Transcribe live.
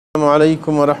السلام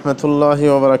عليكم ورحمة الله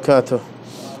وبركاته.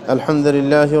 الحمد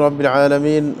لله رب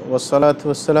العالمين والصلاة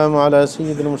والسلام على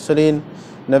سيد المرسلين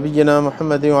نبينا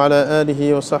محمد وعلى آله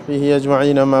وصحبه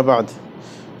أجمعين ما بعد.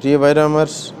 প্রিয় ভাইরা আমার,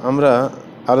 আমরা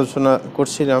আলোচনা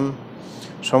করছিলাম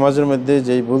সমাজের মধ্যে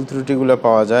যেই ভুল ত্রুটিগুলো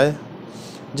পাওয়া যায়,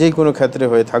 যেই কোনো ক্ষেত্রে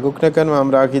হয়ে থাকুক না কেন,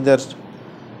 আমরা আকীদার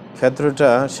ক্ষেত্রটা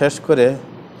শেষ করে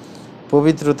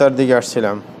পবিত্রতার দিকে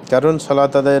আসছিলাম। কারণ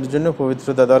সালাত আদায়ের জন্য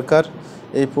পবিত্রতা দরকার।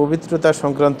 এই পবিত্রতা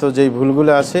সংক্রান্ত যেই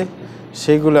ভুলগুলো আছে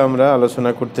সেইগুলো আমরা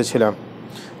আলোচনা করতেছিলাম।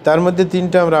 তার মধ্যে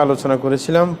তিনটা আমরা আলোচনা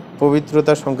করেছিলাম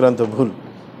পবিত্রতা সংক্রান্ত ভুল।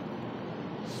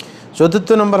 চতুর্থ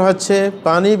নম্বর হচ্ছে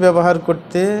পানি ব্যবহার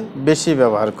করতে বেশি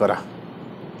ব্যবহার করা।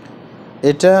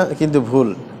 এটা কিন্তু ভুল,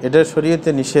 এটা শরীয়তে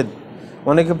নিষেধ।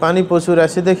 অনেকে পানি প্রচুর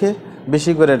আসে দেখে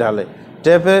বেশি করে ঢালে,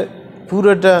 ট্যাপে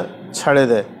পুরোটা ছাড়ে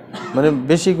দেয়, মানে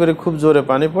বেশি করে খুব জোরে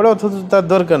পানি পড়ে, অথচ তার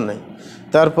দরকার নাই,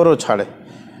 তারপরেও ছাড়ে।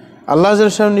 আল্লাহ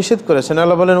নিষেধ করেছেন।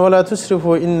 আল্লাহ বলেন, ওয়ালা তুসরিফু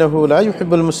ইন্নাহু লা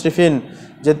ইউহিব্বুল মুসরিফিন,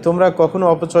 যে তোমরা কখনো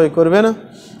অপচয় করবে না,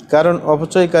 কারণ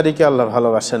অপচয়কারীকে আল্লাহ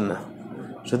ভালোবাসেন না।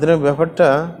 সুতরাং ব্যাপারটা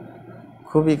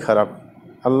খুবই খারাপ,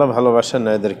 আল্লাহ ভালোবাসেন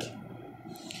না এদেরকে।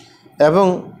 এবং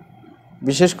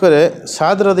বিশেষ করে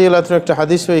সাদ রাদিয়াল্লাহু আনহু একটা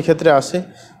হাদিসও এই ক্ষেত্রে আছে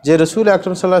যে রাসূল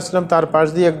আকরাম সাল্লাল্লাহু আলাইহি ওয়াসাল্লাম তার পাশ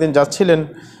দিয়ে একদিন যাচ্ছিলেন,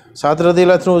 সাদ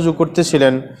রাদিয়াল্লাহু আনহু ওযু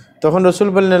করতেছিলেন। তখন রাসূল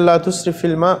বললেন, লা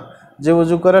তুসরিফিল মা, যে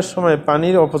ওযু করার সময়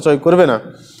পানির অপচয় করবে না।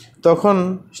 তখন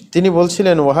তিনি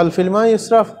বলছিলেন, ওয়াহাল ফিলমা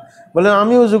ইসরাফ, বললেন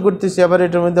আমি ওযু করতেছি, আবার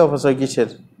এটার মধ্যে অপচয় কিসের?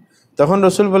 তখন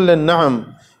রাসূল বললেন, নাম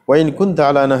ওয়াইন কুনতা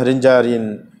আলা নাহরিন জারিন,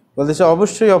 বলতেছে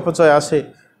অবশ্যই অপচয় আছে।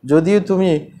 যদিও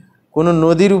তুমি কোনো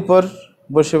নদীর উপর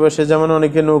বসে বসে, যেমন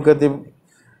অনেকে নৌকাতে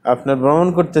আপনার ভ্রমণ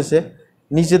করতেছে,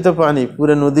 নিচে তো পানি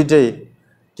পুরো নদীটাই,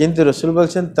 কিন্তু রাসূল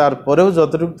বলছেন তারপরেও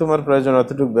যতটুকু তোমার প্রয়োজন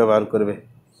অতটুকু ব্যবহার করবে।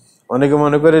 অনেকে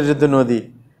মনে করে যে তো নদী,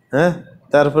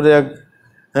 তারপরে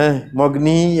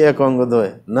মগ্নি এক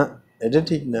অঙ্গদ্বয়, না, এটা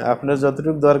ঠিক না। আপনার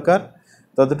যতটুকু দরকার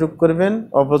ততটুকু করবেন,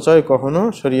 অপচয় কখনো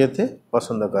শরীয়তে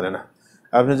পছন্দ করে না।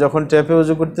 আপনি যখন ট্যাপে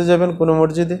ওযু করতে যাবেন কোনো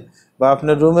মসজিদে বা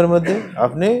আপনার রুমের মধ্যে,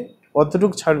 আপনি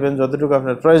অতটুকু ছাড়বেন যতটুকু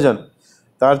আপনার প্রয়োজন,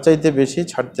 তার চাইতে বেশি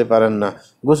ছাড়তে পারেন না।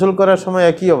 গোসল করার সময়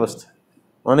একই অবস্থা,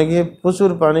 অনেকে প্রচুর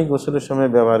পানি গোসলের সময়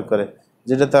ব্যবহার করে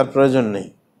যেটা তার প্রয়োজন নেই,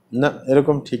 না,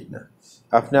 এরকম ঠিক না।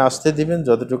 আপনি আস্তে দিবেন,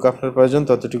 যতটুকু আপনার প্রয়োজন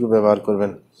ততটুকু ব্যবহার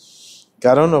করবেন,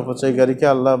 কারণ অপচয়কারীকে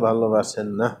আল্লাহ ভালোবাসেন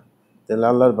না। তাহলে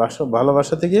আল্লাহর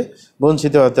ভালোবাসা থেকে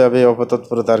বঞ্চিত হতে হবে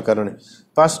অপতৎপরতার কারণে।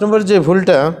 5 নম্বর যে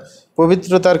ভুলটা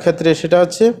পবিত্রতার ক্ষেত্রে, সেটা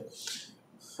হচ্ছে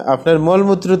আপনার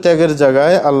মলমূত্র ত্যাগের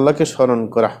জায়গায় আল্লাহকে স্মরণ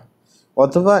করা,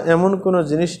 অথবা এমন কোনো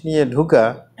জিনিস নিয়ে ঢুকা,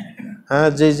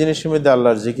 যেই জিনিসের মধ্যে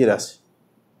আল্লাহর জিকির আছে।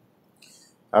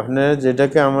 আপনার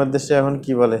যেটাকে আমার দেশে এখন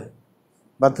কি বলে,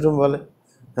 বাথরুম বলে,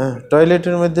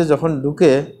 টয়লেটের মধ্যে যখন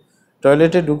ঢুকে,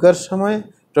 টয়লেটে ঢুকার সময়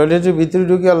টয়লেটের ভিতরে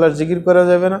ঢুকে আল্লাহর জিকির করা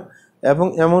যাবে না, এবং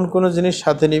এমন কোনো জিনিস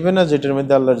সাথে নিবে না যেটার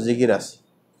মধ্যে আল্লাহর জিকির আছে,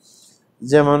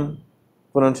 যেমন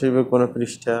কোরআন শরীফের কোনো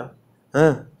পৃষ্ঠা,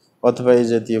 অথবা এই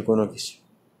জাতীয় কোনো কিছু,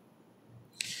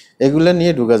 এগুলো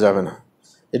নিয়ে ঢুকা যাবে না।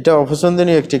 এটা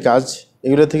অপছন্দনীয় একটি কাজ,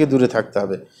 এগুলো থেকে দূরে থাকতে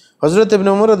হবে। হযরত ইবনে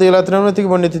ওমর রাদিয়াল্লাহু আনহু থেকে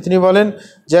বর্ণিত, তিনি বলেন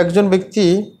যে একজন ব্যক্তি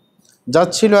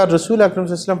যাচ্ছিল আর রাসূল আকরাম সাল্লাল্লাহু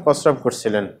আলাইহি ওয়াসাল্লাম প্রস্রাব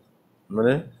করছিলেন,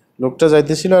 মানে লোকটা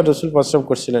যাইতেছিল আর রাসূল প্রস্রাব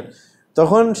করছিলেন।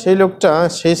 তখন সেই লোকটা,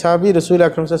 সেই সাহাবী রাসূল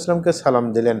আকরাম সাল্লাল্লাহু আলাইহি ওয়াসাল্লামকে সালাম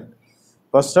দিলেন,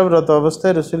 প্রস্রাবরত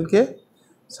অবস্থায় রাসূলকে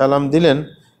সালাম দিলেন।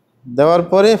 দেওয়ার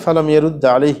পরে ফালাম ইয়ারুদ্দ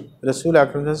আলাইহি, রাসূল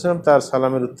আকরাম সাল্লাল্লাহু আলাইহি ওয়াসাল্লাম তার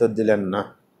সালামের উত্তর দিলেন না।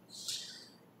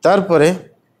 তারপরে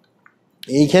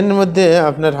এইখানের মধ্যে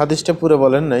আপনার হাদিসটা পুরো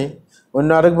বলেন নাই, অন্য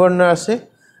আরেক বর্ণনা আছে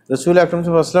রাসূল আকরাম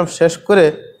সাল্লাল্লাহু আলাইহি ওয়াসাল্লাম শেষ করে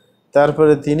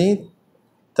তারপরে তিনি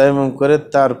তায়াম্মুম করে,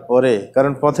 তারপরে,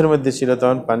 কারণ পথের মধ্যে ছিল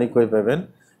তখন পানি কই পাবেন,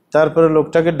 তারপরে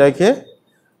লোকটাকে ডেকে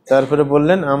তারপরে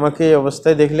বললেন, আমাকে এই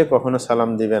অবস্থায় দেখলে কখনো সালাম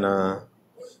দিবে না।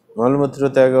 মলমূত্র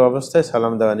ত্যাগ অবস্থায়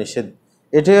সালাম দেওয়া নিষেধ।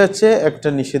 এটাই হচ্ছে একটা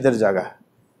নিষেধের জায়গা।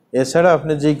 এছাড়া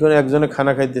আপনি যে কোনো একজনে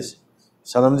খানা খাইতেছে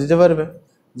সালাম দিতে পারবে,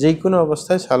 যে কোনো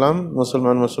অবস্থায় সালাম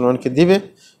মুসলমানকে দিবে,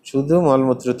 শুধু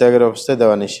মলমূত্র ত্যাগের অবস্থায়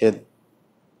দেওয়া নিষেধ।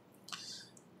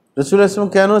 রাসূল আকরাম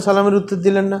কেন সালামের উত্তর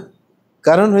দিলেন না?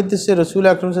 কারণ হইতেছে রাসূল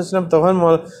আকরাম সাল্লাল্লাহু আলাইহি ওয়াসাল্লাম তখন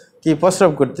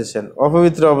প্রস্রাব করতেছেন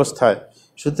অপবিত্র অবস্থায়,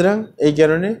 সুতরাং এই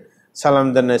কারণে সালাম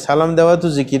দেন নাই। সালাম দেওয়া তো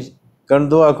জিকির, কারণ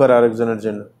দোয়া করা আরেকজনের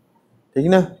জন্য, ঠিক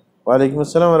না? ওয়ালাইকুম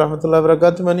আসসালাম ওয়া রাহমাতুল্লাহি ওয়া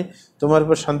বারাকাতুহু, মানে তোমার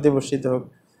উপর শান্তি বর্ষিত হোক,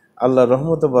 আল্লাহর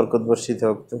রহমত ও বরকত বর্ষিত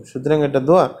হোক। সুতরাং এটা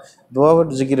দোয়া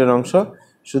জিকিরের অংশ।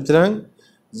 সুতরাং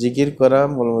জিকির করা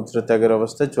মলমূত্র ত্যাগের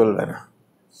অবস্থায় চলবে না,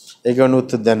 এই কারণে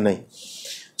উত্তর দেন নাই।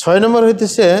 6 নম্বর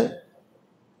হইতেছে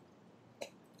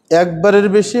একবারের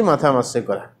বেশি মাথা মাসে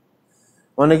করা।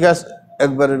 অনেকে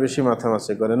একবারের বেশি মাথা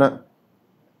মাসে করে না।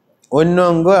 অন্য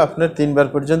অঙ্গ আপনার 3 বার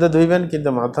পর্যন্ত ধুইবেন, কিন্তু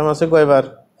মাথা মাসে কয়বার?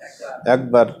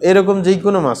 একবার। এরকম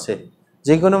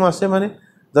যে কোনো মাসে মানে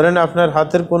ধরেন আপনার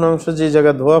হাতের কোন অংশ যে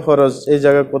জায়গা ধোয়া ফরজ এই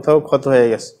জায়গা কোথাও ক্ষত হয়ে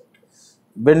গেছে,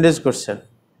 ব্যান্ডেজ করছেন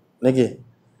নাকি,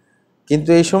 কিন্তু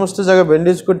এই সমস্ত জায়গা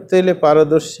ব্যান্ডেজ করতে হলে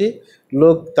পারদর্শী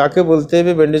লোক তাকে বলতে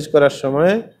হবে ব্যান্ডেজ করার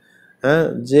সময়, হ্যাঁ,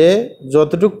 যে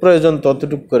যতটুক প্রয়োজন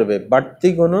ততটুক করবে, বাড়তি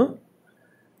কোনো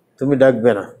তুমি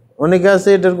ডাকবে না। অনেকে আছে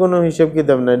এটার কোনো হিসাব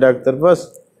কিতাব নাই, ডাক্তার বাস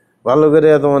ভালো করে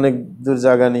এত অনেক দূর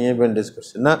জায়গা নিয়ে ব্যান্ডেজ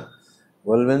করছে না,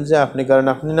 বলবেন যে আপনি, কারণ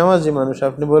আপনি নামাজি মানুষ,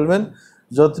 আপনি বলবেন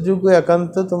যতটুকু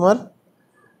একান্ত তোমার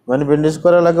মানে ব্যান্ডেজ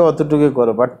করা লাগে অতটুকু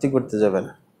করো, বাড়তি করতে যাবে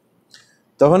না।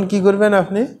 তখন কি করবেন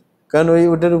আপনি, কারণ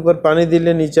ওটার উপর পানি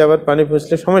দিলে নিচে আবার পানি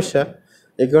পৌঁছলে সমস্যা,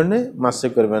 এই কারণে মাসে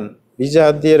করবেন, ভিজা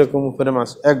হাত দিয়ে এরকম উপরে মাস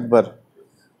একবার,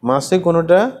 মাসে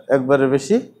কোনোটা একবারের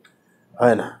বেশি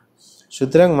হয় না।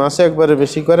 সুতরাং মাসে একবারের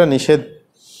বেশি করা নিষেধ,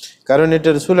 কারণ এটা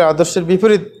রসুলের আদর্শের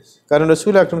বিপরীত। কারণ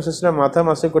রসুল আকরাম সাল্লাল্লাহু আলাইহি ওয়াসাল্লাম মাথা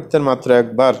মাসে করতেন মাত্র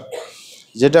একবার,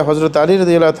 যেটা হযরত আলী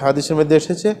রাদিয়াল্লাহু আনহু হাদিসের মধ্যে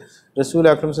এসেছে। রসুল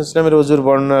আকরাম সাল্লাল্লাহু আলাইহি ওয়াসাল্লামের ওযুর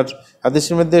বর্ণনার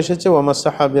হাদিসের মধ্যে এসেছে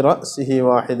ওয়ামাসাহা বিরাসিহি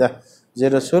ওয়াহিদা, যে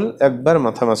রসুল একবার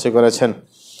মাথা মাসে করেছেন,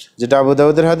 যেটা আবু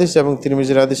দাউদের হাদিস এবং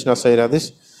তিরমিজির হাদিস, নাসাইর হাদিস।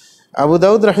 আবু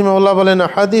দাউদ রাহিমাহুল্লাহ বলেন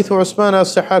হাদিস উসমান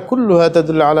আস-সাহা কুল্লুহা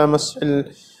তাদুল্লু আলা মাসহিল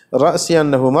রাসি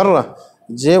আন্নাহু মাররা,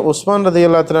 যে ওসমান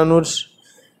রাদিয়াল্লাহু তাআলা আনহুর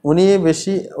উনি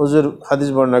বেশি ওযুর হাদিস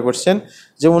বর্ণনা করছেন,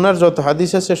 যে ওনার যত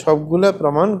হাদিস আছে সবগুলা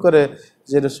প্রমাণ করে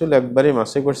যে রসুল একবারই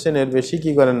মাসে করছেন, এর বেশি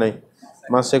কি করেন নাই,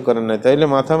 মাসে করেন নাই। তাইলে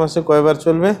মাথা মাসে কয়বার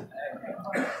চলবে?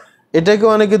 এটাকে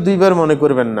অনেকে দুইবার মনে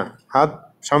করবেন না, হাত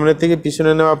সামনে থেকে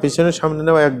পিছনে নেওয়া, পিছনে সামনে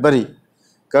নেওয়া একবারই,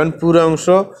 কারণ পুরো অংশ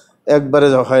একবারে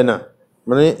হয় না,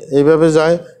 মানে এইভাবে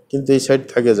যায় কিন্তু এই সাইড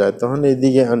থেকে যায়, তখন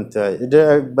এইদিকে আনতে হয়, এটা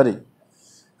একবারই।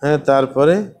 হ্যাঁ,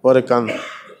 তারপরে পরে কান।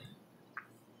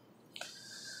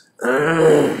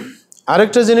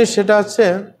 আরেকটা জিনিস সেটা হচ্ছে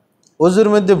ওযুর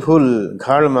মধ্যে ভুল,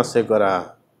 ঘাড় মাসে করা।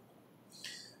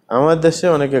 আমার দেশে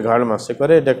অনেকে ঘাড় মাসে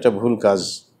করে, এটা একটা ভুল কাজ।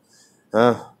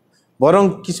 হ্যাঁ, বরং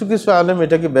কিছু কিছু আলেম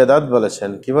এটাকে বেদাত বলেছেন।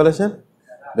 কি বলেছেন?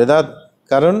 বেদাত।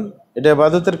 কারণ এটা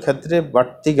ইবাদতের ক্ষেত্রে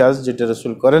বাড়তি কাজ, যেটা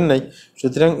রসুল করেন নাই,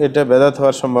 সুতরাং এটা বেদাত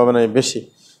হওয়ার সম্ভাবনাই বেশি।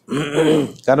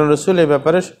 কারণ রসুল এই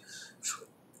ব্যাপারে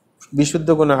বিশুদ্ধ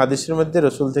কোনো হাদিসের মধ্যে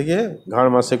রসুল থেকে ঘাড়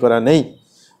মাসে করা নেই।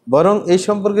 বরং এই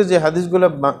সম্পর্কে যে হাদিসগুলো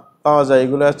পাওয়া যায়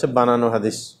এগুলো হচ্ছে বানানো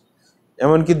হাদিস,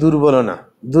 এমনকি দুর্বলও না।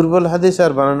 দুর্বল হাদিস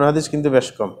আর বানানো হাদিস কিন্তু বেশ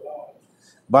কম।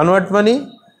 বানোয়াট মানে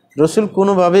রসুল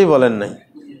কোনোভাবেই বলেন নাই,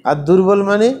 আর দুর্বল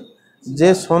মানে যে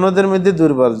সনদের মধ্যে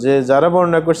দুর্বল, যে যারা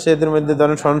বর্ণনা করছে এদের মধ্যে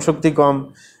ধরেন স্মরণশক্তি কম,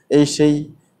 এই সেই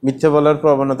মিথ্যে বলার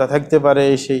প্রবণতা থাকতে পারে,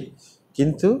 এই সেই,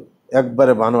 কিন্তু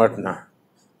একবারে বানোয়াট না।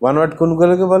 বানোয়াট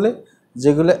কোনগুলোকে বলে?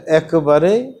 যেগুলো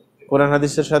একেবারে কোরআন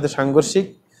হাদিসের সাথে সাংঘর্ষিক,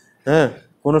 হ্যাঁ,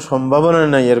 কোনো সম্ভাবনা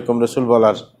নাই এরকম রসুল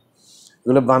বলার,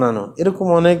 এগুলো বানানো। এরকম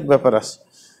অনেক ব্যাপার আছে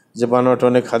যে বানোয়াট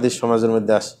অনেক হাদিস সমাজের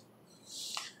মধ্যে আসে।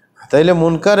 তাইলে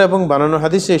মুনকার এবং বানানো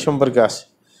হাদিস এই সম্পর্কে আসে।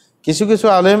 কিছু কিছু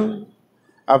আলেম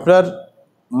আপনার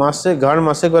মাসে ঘাড়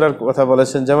মাসে করার কথা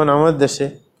বলেছেন, যেমন আমার দেশে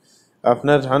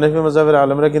আপনার হানাফি মাযহাবের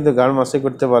আলেমরা কিন্তু ঘাড় মাসে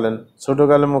করতে বলেন,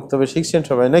 ছোটোকালে মুক্তবে শিখছেন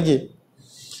সবাই নাকি,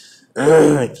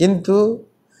 কিন্তু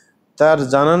তার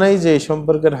জানা নাই যে এই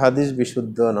সম্পর্কের হাদিস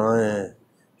বিশুদ্ধ নয়।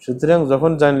 সুতরাং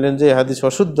যখন জানলেন যে এই হাদিস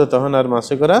অশুদ্ধ, তখন আর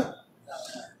মাসে করা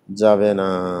যাবে না।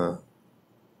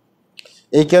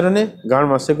 এই কারণে ঘাড়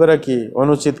মাসে করা কি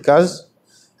অনুচিত কাজ,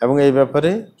 এবং এই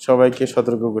ব্যাপারে সবাইকে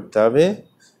সতর্ক করতে হবে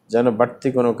যেন বাড়তি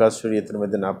কোনো কাজ শরীয়তের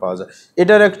মধ্যে না পাওয়া যায়।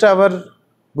 এটার একটা আবার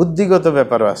বুদ্ধিগত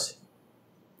ব্যাপারও আছে,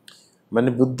 মানে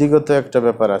বুদ্ধিগত একটা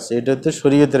ব্যাপার আছে, এটা হচ্ছে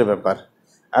শরীয়তের ব্যাপার।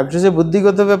 একটা যে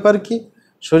বুদ্ধিগত ব্যাপার কি,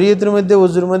 শরীয়তের মধ্যে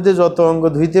ওযুর মধ্যে যত অঙ্গ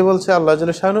ধুইতে বলছে আল্লাহ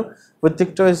জাল্লা শানু,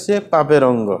 প্রত্যেকটা হচ্ছে পাপের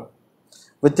অঙ্গ,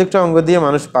 প্রত্যেকটা অঙ্গ দিয়ে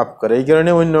মানুষ পাপ করে, এই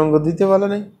কারণে অন্য অঙ্গ ধুইতে বলা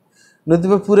নেই।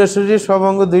 নতুবা পুরো শরীরে সব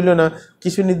অঙ্গ ধুইল না,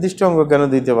 কিছু নির্দিষ্ট অঙ্গ কেন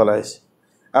ধুইতে বলা হয়েছে?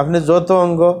 আপনি যত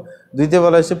অঙ্গ ধুইতে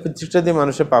বলা হয়েছে প্রত্যেকটা দিয়ে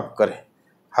মানুষে পাপ করে।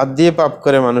 হাত দিয়ে পাপ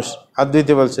করে মানুষ, হাত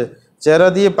ধুইতে বলছে। চেহারা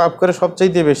দিয়ে পাপ করে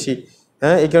সবচাইতে বেশি,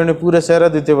 হ্যাঁ, এই কারণে পুরো চেহারা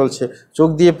ধুইতে বলছে। চোখ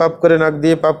দিয়ে পাপ করে, নাক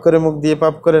দিয়ে পাপ করে, মুখ দিয়ে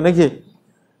পাপ করে, নাকি,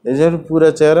 এই জন্য পুরো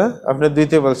চেহারা আপনার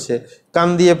ধুইতে বলছে। কান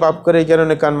দিয়ে পাপ করে, এই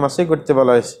কারণে কান মাসে করতে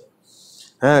বলা হয়েছে।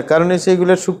 হ্যাঁ, কারণ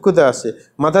সেইগুলোর সূক্ষ্মতা আছে।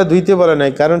 মাথা ধুইতে বলা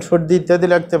নাই, কারণ সর্দি ইত্যাদি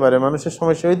লাগতে পারে, মানুষের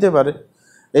সমস্যা হইতে পারে,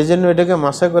 এই জন্য এটাকে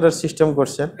মাসা করার সিস্টেম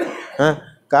করছেন। হ্যাঁ,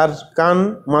 কান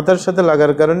মাথার সাথে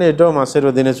লাগার কারণে এটাও মাসের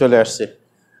অধীনে চলে আসছে,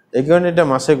 এই কারণে এটা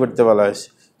মাসে করতে বলা হয়েছে।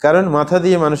 কারণ মাথা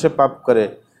দিয়ে মানুষে পাপ করে,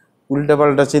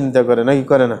 উল্টাপাল্টা চিন্তা করে, নাকি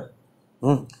করে না?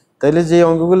 তাইলে যে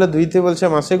অঙ্গগুলো ধুইতে বলছে,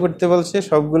 মাসে করতে বলছে,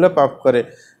 সবগুলো পাপ করে।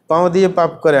 পাও দিয়ে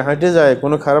পাপ করে, হাঁটে যায়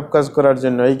কোনো খারাপ কাজ করার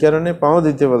জন্য, এই কারণে পাও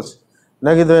দিতে বলছে,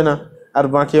 নাকি ধোয় না? আর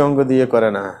বাকি অঙ্গ দিয়ে করে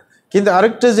না। কিন্তু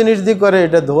আরেকটা জিনিস দিয়ে করে,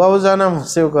 এটা ধোয়াও যায় না,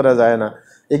 মাসেও করা যায় না,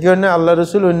 এই কারণে আল্লাহ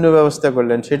রসুল অন্য ব্যবস্থা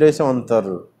করলেন, সেটা হচ্ছে অন্তর।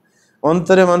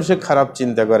 অন্তরে মানুষের খারাপ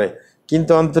চিন্তা করে,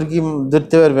 কিন্তু অন্তর কি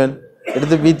ধরতে পারবেন? এটা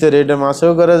তো ভিতরে, এটা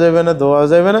মাছেও করা যাবে না, দোয়াও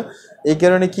যাবে না। এই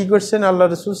কারণে কি করছেন আল্লাহ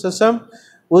রাসূল সাল্লাল্লাহু আলাইহি ওয়াসাল্লাম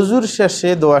ওযুর শেষে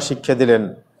দোয়া শিক্ষা দিলেন।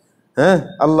 হ্যাঁ,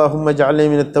 আল্লাহুম্মা জা'আলনি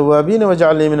মিনাত তাওয়াবিন ওয়া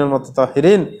জা'আলনি মিনাল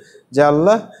মুতাতাহহিরিন, যে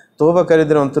আল্লাহ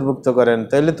তওবাকারীদের অন্তর্ভুক্ত করেন।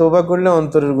 তাইলে তওবা করলে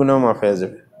অন্তরের গুনাহ মাফ হয়ে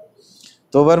যাবে,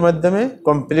 তওবার মাধ্যমে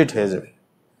কমপ্লিট হয়ে যাবে।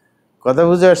 কথা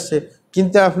বুঝে আসছে?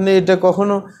 কিন্তু আপনি এটা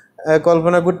কখনো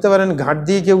কল্পনা করতে পারেন ঘাট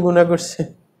দিয়ে কেউ গুনাহ করছে?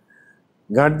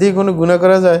 ঘাট দিয়ে কোনো গুনাহ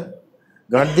করা যায়?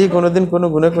 ঘাট দিয়ে কোনোদিন কোনো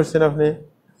গুনাহ করছেন আপনি?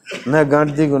 না, ঘাট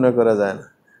দিয়ে গুনাহ করা যায় না।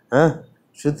 হ্যাঁ,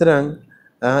 সুতরাং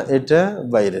এটা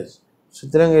বাইরের।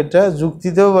 সুতরাং এটা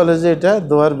যুক্তিতেও বলে যে এটা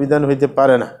দোয়ার বিধান হইতে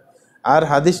পারে না, আর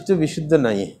হাদিস তো বিশুদ্ধ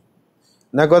নাই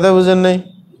না। কথা বুঝেন নাই?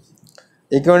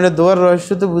 এই কারণে দোয়ার রহস্য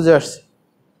তো বুঝে আসছে।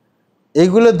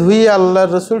 এইগুলো ধুয়ে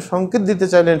আল্লাহর রাসূল সংকেত দিতে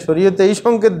চাইলেন, শরীয়তে এই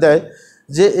সংকেত দেয়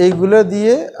যে এইগুলো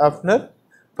দিয়ে আপনার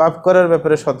পাপ করার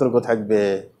ব্যাপারে সতর্ক থাকবে।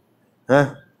 হ্যাঁ,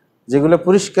 যেগুলো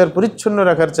পরিষ্কার পরিচ্ছন্ন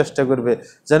রাখার চেষ্টা করবে,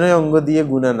 যেন অঙ্গ দিয়ে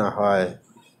গুনাহ না হয়।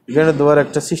 এখানে দোয়ার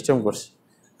একটা সিস্টেম করছে।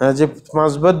 হ্যাঁ, যে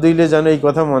 5 বার ধুইলে যেন এই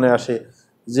কথা মনে আসে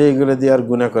যে এইগুলো দিয়ে আর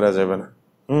গুনাহ করা যাবে না।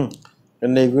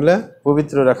 কারণ এইগুলা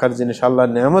পবিত্র রাখার জিনিস,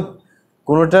 আল্লাহর নেয়ামত।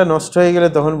 কোনোটা নষ্ট হয়ে গেলে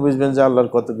তখন বুঝবেন যে আল্লাহর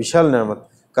কত বিশাল নেয়ামত।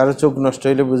 কারো চোখ নষ্ট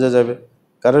হইলে বোঝা যাবে,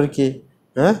 কারোর কি,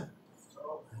 হ্যাঁ,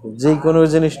 যে কোনো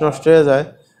জিনিস নষ্ট হয়ে যায়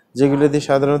যেগুলো দিয়ে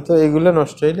সাধারণত, এইগুলো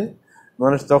নষ্ট হইলে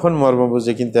মানুষ তখন মর্ম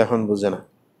বুঝে, কিন্তু এখন বুঝে না।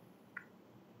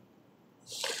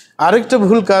 আরেকটা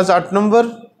ভুল কাজ 8 নম্বর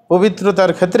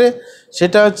পবিত্রতার ক্ষেত্রে,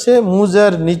 সেটা হচ্ছে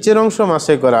মুজার নিচের অংশ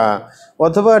মাসে করা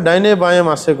অথবা ডাইনে বাঁয়ে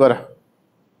মাসে করা।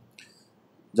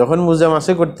 যখন মুজা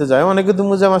মাসে করতে যায়, অনেকে তো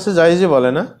মুজা মাসে যায় যে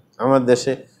বলে না আমার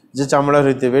দেশে, যে চামড়ার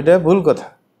হইতে হবে, এটা ভুল কথা।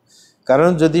 কারণ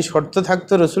যদি শর্ত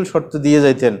থাকতো রসুল শর্ত দিয়ে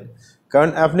যাইতেন। কারণ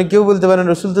আপনি কেউ বলতে পারেন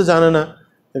রসুল তো জানে না,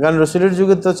 কারণ রসুলের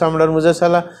যুগে তো চামড়ার মোজা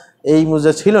ছাড়া এই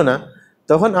মোজা ছিল না।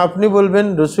 তখন আপনি বলবেন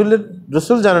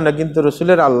রসুল জানে না, কিন্তু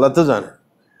রসুলের আল্লাহ তো জানে।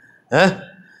 হ্যাঁ,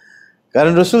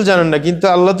 কারণ রসুল জানেন না, কিন্তু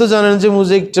আল্লাহ তো জানেন যে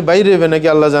মুজা একটু বাইরে হবে নাকি,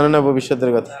 আল্লাহ জানে না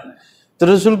ভবিষ্যতের কথা। তো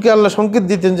রসুলকে আল্লাহ সংকেত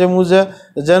দিতেন যে মুজা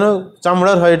যেন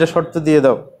চামড়ার হয়, এটা শর্ত দিয়ে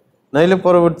দাও, নাইলে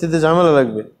পরবর্তীতে ঝামেলা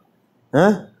লাগবে।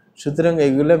 হ্যাঁ, সুতরাং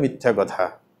এইগুলো মিথ্যা কথা।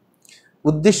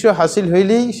 উদ্দেশ্য হাসিল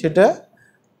হইলেই সেটা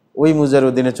ওই মুজার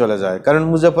অধীনে চলে যায়। কারণ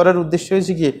মুজা পরার উদ্দেশ্য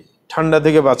হয়েছে কি, ঠান্ডা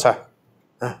থেকে বাঁচা।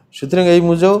 হ্যাঁ, সুতরাং এই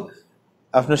মুজাও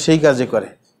আপনার সেই কাজে করে।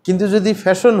 কিন্তু যদি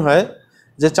ফ্যাশন হয়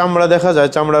যে চামড়া দেখা যায়,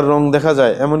 চামড়ার রং দেখা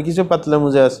যায়, এমন কিছু পাতলা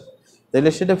মোজা আছে, তাইলে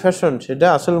সেটা ফ্যাশন, সেটা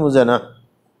আসল মোজা না,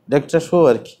 একটা শো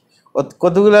আর কি।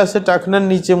 কতগুলো আছে টাকনার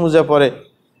নিচে মোজা পরে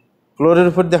ফ্লোরের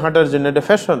উপর দিয়ে হাঁটার জন্য, এটা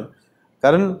ফ্যাশন।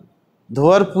 কারণ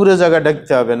ধোয়ার পুরো জায়গা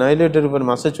ডাকতে হবে, না হলে এটার উপর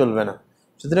মাছে চলবে না।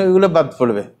 সুতরাং এগুলো বাদ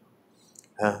পড়বে।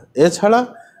 হ্যাঁ, এছাড়া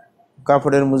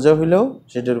কাপড়ের মোজা হইলেও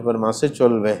সেটার উপর মাছে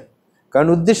চলবে, কারণ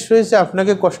উদ্দেশ্য হয়েছে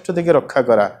আপনাকে কষ্ট থেকে রক্ষা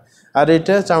করা। আর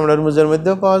এটা চামড়ার মোজার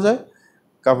মধ্যেও পাওয়া যায়,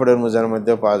 কাপড়ের মোজার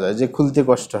মধ্যেও পাওয়া যায়, যে খুলতে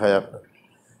কষ্ট হয় আপনার,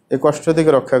 এই কষ্ট থেকে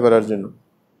রক্ষা করার জন্য।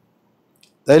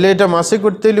 তাইলে এটা মাসে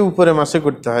করতে হলে উপরে মাসে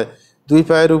করতে হয়, 2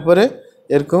 পায়ের উপরে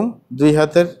এরকম 2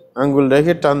 হাতের আঙ্গুল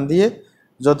রেখে টান দিয়ে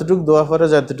যতটুকু দোয়া পড়া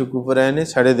যতটুকু উপরে এনে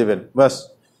ছাড়িয়ে দেবেন, বাস।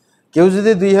 কেউ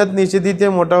যদি 2 হাত নিচে দিতে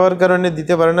মোটা হওয়ার কারণে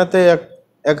দিতে পারে না, তাই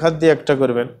এক হাত দিয়ে একটা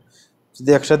করবেন। যদি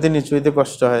একসাথে নিচু হইতে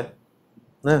কষ্ট হয়,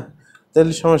 হ্যাঁ,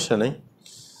 তাহলে সমস্যা নেই।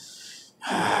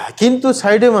 কিন্তু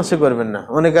সাইডে মাসে করবেন না।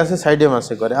 অনেকে আছে সাইডে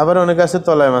মাসে করে, আবার অনেকে আছে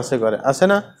তলায় মাসে করে, আছে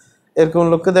না? এরকম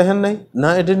লোককে দেখেন নাই? না,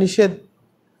 এটা নিষেধ,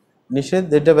 নিষেধ,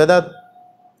 এটা বেদাত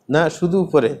না। শুধু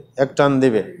উপরে এক টান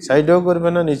দেবে, সাইডেও করবে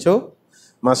না, নিচেও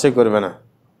মাসে করবে না।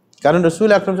 কারণ রাসূল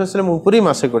আকরাম সাল্লাল্লাহু আলাইহি ওয়াসাল্লাম উপরেই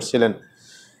মাসে করছিলেন,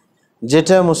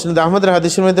 যেটা মুসলিম আহমদের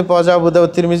হাদিসের মধ্যে পাওয়া যায়, আবু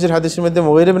দাউদ তিরমিজির হাদিসের মধ্যে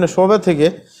মুগীরা ইবনে শুবা থেকে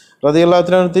রাদিয়াল্লাহু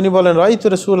তাআলা তিনি বলেন, রাআইতু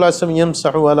রাসূলুল্লাহ সাল্লাল্লাহু আলাইহি ওয়াসাল্লাম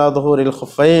ইয়ামসাহু আলা যুহুরিল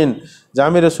খুফাইন, যে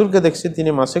আমি রাসূলকে দেখছি তিনি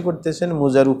মাসে করতেছেন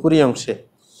মুজার উপরি অংশে।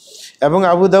 এবং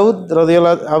আবু দাউদ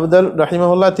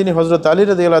রাহিমাহুল্লাহ তিনি হযরত আলী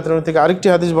রাদিয়াল্লাহু তাআলা থেকে আরেকটি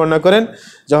হাদিস বর্ণনা করেন,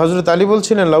 যে হযরত আলী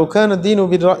বলছিলেন, লাউ কানা দীনু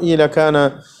বির-রা'ই লাকানা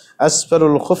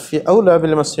আসফারুল খুফফি আউলা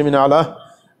বিল মাসহি মিন আলা,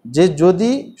 যে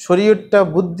যদি শরীয়তটা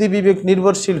বুদ্ধি বিবেক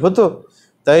নির্ভরশীল হতো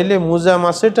তাইলে মুজা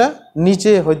মাসেটা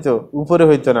নিচে হইতো, উপরে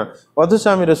হইতো না। অথচ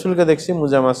আমি রাসূলকে দেখছি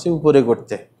মুজা মাসে উপরে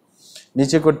করতে,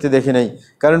 নিচে করতে দেখি নাই।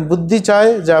 কারণ বুদ্ধি চায়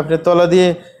যে আপনি তলা দিয়ে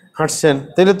হাঁটছেন,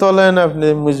 তাহলে তলায় না আপনি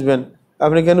মুজবেন,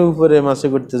 আপনি কেন উপরে মাসে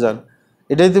করতে যান?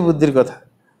 এটাই তো বুদ্ধির কথা।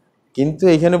 কিন্তু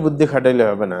এখানে বুদ্ধি খাটাইলে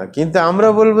হবে না। কিন্তু আমরা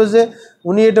বলবো যে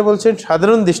উনি এটা বলছেন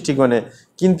সাধারণ দৃষ্টিকোণে,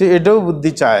 কিন্তু এটাও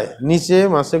বুদ্ধি চায়, নিচে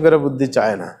মাসে করা বুদ্ধি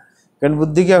চায় না। কারণ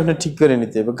বুদ্ধিকে আপনি ঠিক করে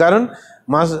নিতে হবে। কারণ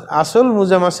আসল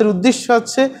মুজা মাসের উদ্দেশ্য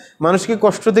হচ্ছে মানুষকে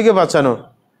কষ্ট থেকে বাঁচানো।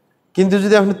 কিন্তু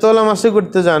যদি আপনি তলা মাসে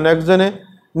করতে যান, একজনে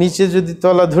নিচে যদি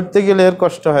তলা ধরতে গেলে এর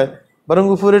কষ্ট হয়, বরং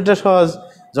উপরেটা সহজ।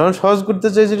 যখন সহজ করতে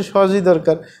চাইছি সহজই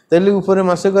দরকার, তাইলে উপরে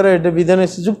মাসে করা এটা বিধান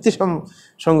এসে যুক্তি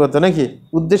সঙ্গত নাকি,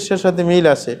 উদ্দেশ্যের সাথে মিল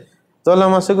আছে। তলা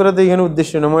মাসে করা তো এখানে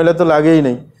উদ্দেশ্য না, ময়লা তো লাগেই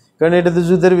নাই, কারণ এটা তো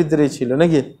জুতের ভিতরেই ছিল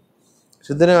নাকি।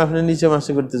 সুতরাং আপনি নিচে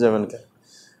মাসে করতে যাবেন কেন?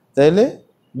 তাইলে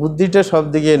বুদ্ধিটা সব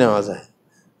দিকেই নেওয়া যায়।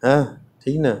 হ্যাঁ,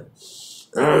 ঠিক না?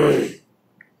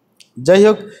 যাই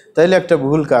হোক, তাইলে একটা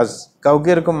ভুল কাজ, কাউকে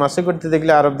এরকম মাসে করতে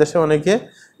দেখলে আরব দেশে অনেকে,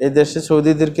 এই দেশে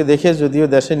সৌদিদেরকে দেখে, যদিও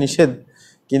দেশে নিষেধ,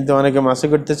 কিন্তু অনেকে মাসে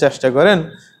করতে চেষ্টা করেন,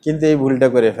 কিন্তু এই ভুলটা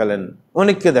করে ফেলেন।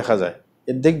 অনেককে দেখা যায়,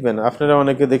 এর দেখবেন আপনারা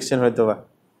অনেকে দেখছেন হয়তো, বা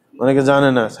অনেকে জানে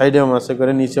না, সাইডেও মাসে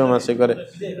করে, নিচেও মাসে করে।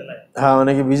 হ্যাঁ,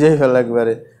 অনেকে ভিজেই ফেলে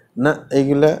একবারে। না,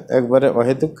 এইগুলা একবারে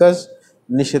অহেতুক কাজ,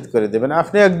 নিষেধ করে দেবেন।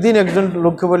 আপনি একদিন একজন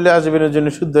লোককে বললে আজীবনের জন্য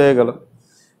শুদ্ধ হয়ে গেল,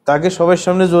 তাকে সবার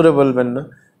সামনে জোরে বলবেন না,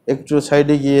 একটু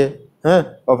সাইডে গিয়ে হ্যাঁ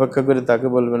অপেক্ষা করে তাকে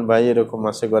বলবেন, ভাই এরকম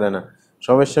মাসে করে না।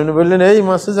 সবার সামনে বললেন এই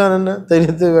মাসে জানেন না, তাই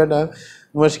তো এটা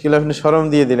মুশকিল, আপনি শরম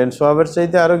দিয়ে দিলেন। সবার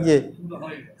চাইতে আরো গিয়ে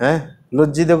হ্যাঁ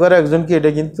লজ্জিত করা একজনকে,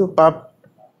 এটা কিন্তু পাপ,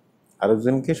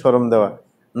 আরেকজনকে শরম দেওয়া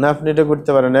না। আপনি এটা করতে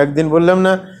পারেন। একদিন বললাম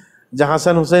না যে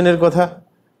হাসান হুসাইনের কথা,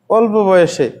 অল্প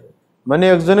বয়সে, মানে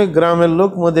একজনের গ্রামের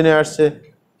লোক মদিনে আসছে,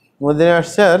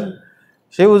 আর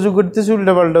সে উজু করতেছে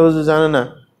উল্টা পাল্টা, উজু জানে না।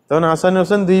 তখন হাসান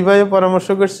হোসেন দুই ভাইও পরামর্শ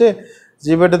করছে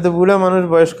যে বেটা তো বুড়া মানুষ,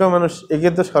 বয়স্ক মানুষ, একে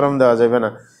তো শরম দেওয়া যাবে না।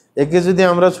 একে যদি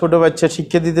আমরা ছোট বাচ্চা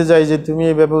শিক্ষা দিতে যাই যে তুমি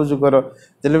এইভাবে উজু করো,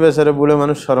 তাহলে বেচারা বুড়ো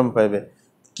মানুষ শরম পাইবে।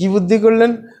 কি বুদ্ধি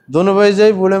করলেন, দোনো ভাই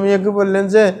যাই বুড়া মিয়াকে বললেন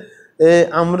যে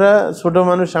আমরা ছোট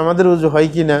মানুষ, আমাদের উজু হয়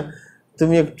কি না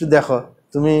তুমি একটু দেখো,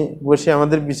 তুমি বসে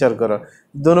আমাদের বিচার করো।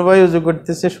 দোনো ভাই উজু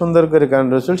করতেছে সুন্দর করে, কারণ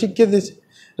রসুল শিক্ষা দিয়েছে,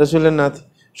 রসুলের নাতি।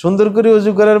 সুন্দর করে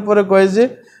উজু করার পরে কয় যে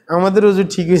আমাদের উজু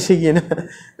ঠিক হয়েছে কিনা,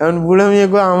 কারণ বুড়া মেয়ে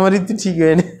কো আমারই তো ঠিক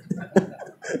হয়নি।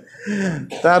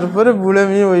 তারপরে বুড়া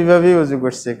মেয়ে ওইভাবেই উজু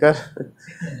করছে,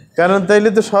 কারণ তাইলে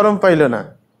তো শরম পাইল না।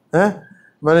 হ্যাঁ,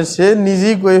 মানে সে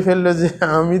নিজেই কয়ে ফেললো যে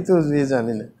আমি তো উজু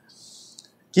জানি না।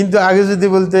 কিন্তু আগে যদি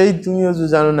বলতে এই তুমি উজু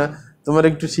জানো না, তোমার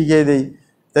একটু শিখিয়ে দেই,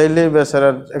 তাইলে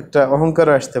বেচারার একটা অহংকার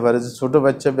আসতে পারে যে ছোট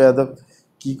বাচ্চা বেয়াদব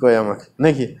কি কয় আমাকে,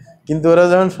 নাকি? কিন্তু ওরা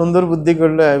যখন সুন্দর বুদ্ধি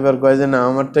করলো, এবার কয় যে না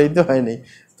আমারটাই তো হয়নি,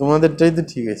 তোমাদেরটাই তো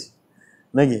ঠিক আছে,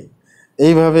 নাকি?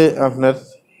 এইভাবে আপনার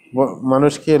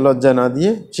মানুষকে লজ্জা না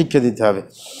দিয়ে শিক্ষা দিতে হবে।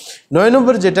 9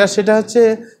 নম্বর যেটা, সেটা হচ্ছে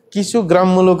কিছু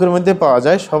গ্রাম্য লোকের মধ্যে পাওয়া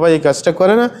যায়, সবাই এই কাজটা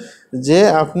করে না, যে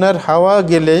আপনার হাওয়া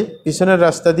গেলে পিছনের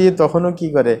রাস্তা দিয়ে তখনও কি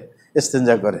করে,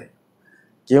 ইস্তেঞ্জা করে।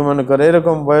 কেউ মনে করে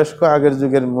এরকম বয়স্ক আগের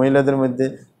যুগের মহিলাদের মধ্যে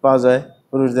পাওয়া যায়,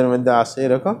 পুরুষদের মধ্যে আসে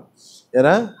এরকম,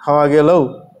 এরা হাওয়া গেলেও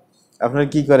আপনার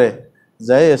কি করে,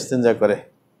 যায় ইস্তেঞ্জা করে।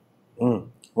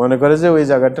 মনে করে যে ওই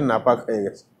জায়গাটা নাপাক হয়ে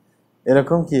গেছে,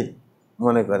 এরকম কি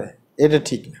মনে করে। এটা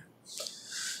ঠিক না।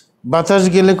 বাতাস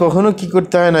গেলে কখনো কি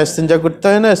করতে হয় না, ইস্তেঞ্জা করতে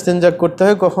হয় না। ইস্তেঞ্জা করতে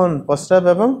হয় কখন, প্রস্রাব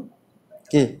এবং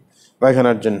কি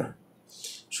পায়খানার জন্য।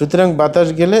 সুতরাং বাতাস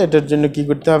গেলে এটার জন্য কি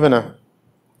করতে হবে না,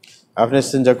 আপনি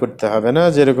ইস্তেঞ্জা করতে হবে না,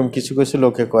 যেরকম কিছু কিছু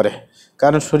লোকে করে।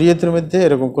 কারণ শরীয়তের মধ্যে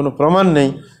এরকম কোনো প্রমাণ নেই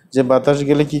যে বাতাস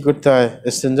গেলে কি করতে হয়,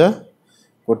 ইস্তেঞ্জা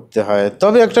করতে হয়।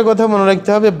 তবে একটা কথা মনে রাখতে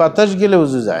হবে, বাতাস গেলে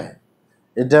উজু যায়,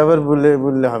 এটা আবার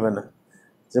বললে হবে না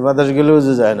যে বাতাস গেলেও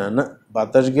উজু যায় না। না,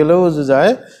 বাতাস গেলেও উজু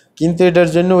যায়, কিন্তু এটার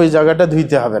জন্য ওই জায়গাটা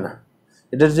ধুইতে হবে না,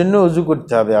 এটার জন্য উজু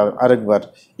করতে হবে আরেকবার,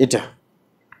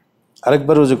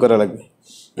 আরেকবার উজু করা লাগবে।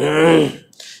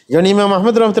 যেমন ইমাম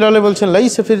আহমদ রহমতুল্লাহ বলছেন,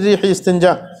 লাইসা ফির রিহি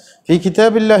ইস্তিনজা ফি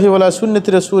কিতাবিল্লাহি ওয়ালা সুন্নতি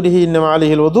রাসূলিহি ইন্নামা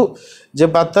আলাইহিল ওযু, যে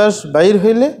বাতাস বাইর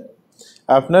হইলে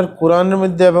আপনার কোরআনের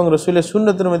মধ্যে এবং রসুলের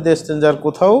সুন্নতের মধ্যে ইস্তিনজার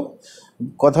কোথাও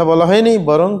কথা বলা হয়নি,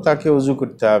 বরং তাকে উজু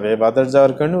করতে হবে। বাতাস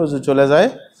যাওয়ার কারণে উজু চলে যায়,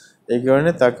 এই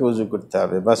কারণে তাকে উজু করতে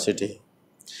হবে, বাস সেটি।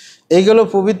 এইগুলো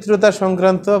পবিত্রতা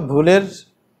সংক্রান্ত ভুলের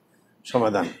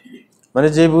সমাধান, মানে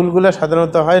যে ভুলগুলো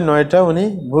সাধারণত হয় 9টা উনি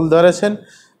ভুল ধরেছেন।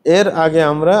 এর আগে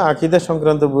আমরা আকীদা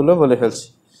সংক্রান্ত ভুলও বলে ফেলছি।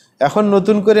 এখন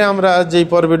নতুন করে আমরা যেই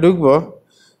পর্বে ঢুকব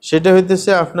সেটা হইতেছে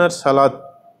আপনার সালাত।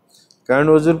 কারণ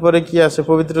ওজুর পরে কি আছে,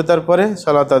 পবিত্রতার পরে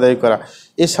সালাত আদায় করা।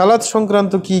 এই সালাত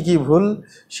সংক্রান্ত কি কি ভুল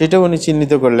সেটা উনি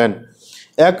চিহ্নিত করলেন।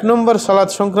 1 নম্বর সালাত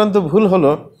সংক্রান্ত ভুল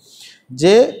হলো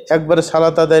যে একবারে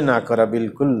সালাত আদায় না করা,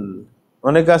 বিলকুল।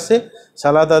 অনেক আছে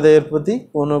সালাত আদায়ের প্রতি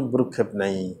কোনো ভ্রুক্ষেপ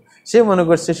নাই, সে মনে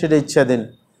করছে সেটা ইচ্ছাধীন।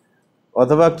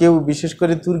 অথবা কেউ বিশেষ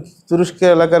করে তুরস্কের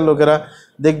এলাকার লোকেরা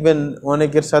দেখবেন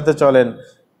অনেকের সাথে চলেন,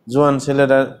 জোয়ান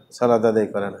ছেলেরা সালাত আদায়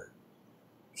করে না,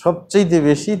 সবচেয়ে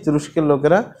বেশি তুরস্কের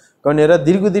লোকেরা। কারণ এরা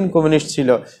দীর্ঘদিন কমিউনিস্ট ছিল,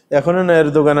 এখনও না এর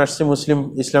দোকান আসছে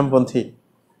ইসলামপন্থী।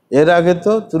 এর আগে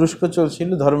তো তুরস্ক চলছিল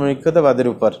ধর্মনিরপেক্ষতাবাদের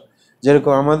উপর,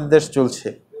 যেরকম আমাদের দেশ চলছে।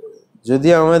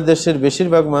 যদিও আমাদের দেশের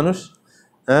বেশিরভাগ মানুষ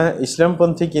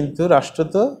ইসলামপন্থী, কিন্তু রাষ্ট্র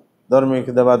তো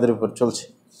ধর্মনিরপেক্ষতাবাদের উপর চলছে,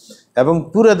 এবং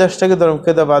পুরো দেশটাকে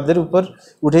ধর্মনিরপেক্ষতাবাদের উপর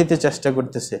উঠাইতে চেষ্টা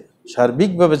করতেছে,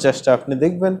 সার্বিকভাবে চেষ্টা। আপনি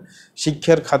দেখবেন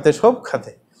শিক্ষার খাতে, সব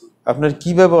খাতে আপনার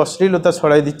কিভাবে অশ্লীলতা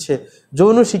ছড়াই দিচ্ছে,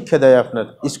 যৌন শিক্ষা দেয় আপনার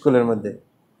স্কুলের মধ্যে।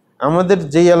 আমাদের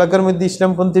যেই এলাকার মধ্যে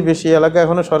ইসলামপন্থী বেশি, এলাকা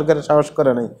এখনো সরকারের সাহস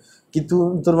করে নাই কিন্তু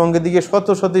উত্তরবঙ্গের দিকে শত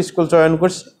শত স্কুল চয়ন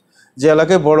করছে যে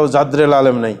এলাকায় বড় জাদরেল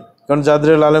আলেম নাই, কারণ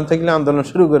জাদরেল আলেম থাকলে আন্দোলন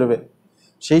শুরু করবে।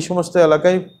 সেই সমস্ত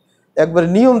এলাকায় একবার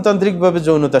নিয়মতান্ত্রিকভাবে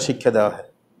যৌনতা শিক্ষা দেওয়া হয়।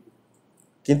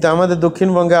 কিন্তু আমাদের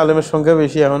দক্ষিণবঙ্গে আলেমের সংখ্যা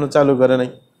বেশি, এখনও চালু করে নাই,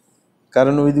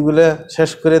 কারণ ওইগুলো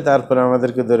শেষ করে তারপরে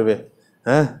আমাদেরকে ধরবে।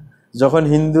 হ্যাঁ, যখন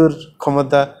হিন্দুর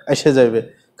ক্ষমতা এসে যাবে,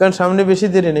 কারণ সামনে বেশি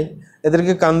দেরি নেই,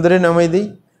 এদেরকে কান ধরে নামাই দিই,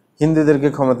 হিন্দুদেরকে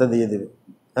ক্ষমতা দিয়ে দেবে।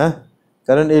 হ্যাঁ,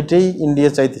 কারণ এটাই ইন্ডিয়া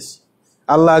চাইতেছে।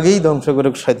 আল্লাহ আগেই ধ্বংস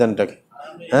করুক শয়তানটাকে।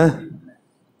 হ্যাঁ,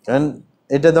 কারণ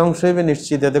এটা ধ্বংস হইবে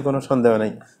নিশ্চিত, এতে কোনো সন্দেহ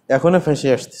নাই, এখনো ফেঁসে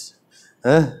আসতেছে।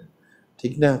 হ্যাঁ,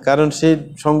 ঠিক না? কারণ সেই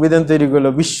সংবিধান তৈরি করলো,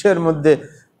 বিশ্বের মধ্যে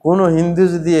কোনো হিন্দু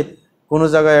যদি কোনো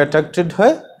জায়গায় অ্যাট্রাক্টেড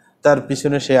হয় তার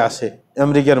পিছনে সে আসে,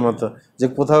 আমেরিকার মতো, যে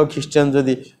কোথাও খ্রিস্টান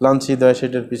যদি লাঞ্ছিত হয়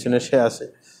সেটার পিছনে সে আসে,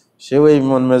 সেও এই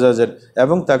মন মেজাজের,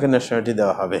 এবং তাকে ন্যাশনালিটি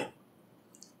দেওয়া হবে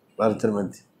ভারতের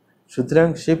মধ্যে। সুতরাং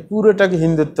সে পুরোটাকে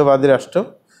হিন্দুত্ববাদী রাষ্ট্র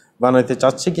বানাইতে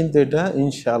চাচ্ছে, কিন্তু এটা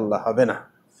ইনশাআল্লাহ হবে না।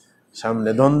 সামনে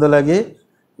দ্বন্দ্ব লাগে,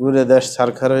 পুরো দেশ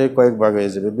ছারখার হয়ে কয়েক ভাগ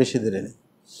হয়ে যাবে, বেশি দেরি নেই।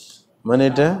 মানে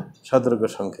এটা সতর্ক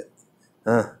সংকেত।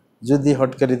 হ্যাঁ, যদি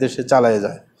হটকারিতে সে চালায়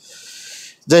যায়।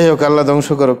 যাই হোক, আল্লাহ ধ্বংস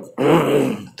করুক।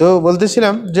 তো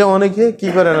বলতেছিলাম যে অনেকে কি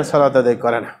করে না, সালাত আদায়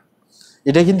করে না।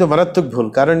 এটা কিন্তু মারাত্মক ভুল,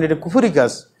 কারণ এটা কুফরি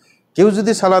কাজ। কেউ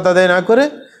যদি সালাত আদায় না করে,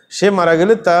 সে মারা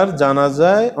গেলে তার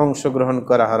জানাজায় অংশগ্রহণ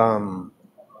করা হারাম।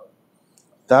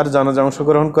 তার জানাজায়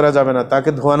অংশগ্রহণ করা যাবে না, তাকে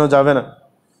ধোয়ানো যাবে না,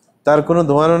 তার কোনো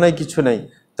ধোয়ানো নাই, কিছু নাই।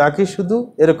 তাকে শুধু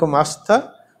এরকম আস্থা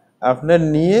আপনার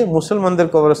নিয়ে মুসলমানদের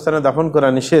কবরস্থানে দাফন করা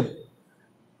নিষেধ।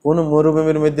 কোনো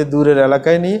মরুভূমির মধ্যে দূরের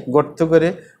এলাকায় নিয়ে গর্ত করে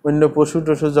অন্য পশু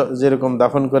টশু যেরকম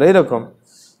দাফন করে এরকম,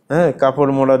 হ্যাঁ,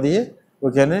 কাপড় মোড়া দিয়ে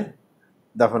ওখানে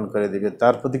দাফন করে দিবে।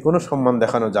 তার প্রতি কোনো সম্মান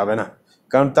দেখানো যাবে না,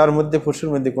 কারণ তার মধ্যে পশুর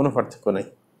মধ্যে কোনো পার্থক্য নেই।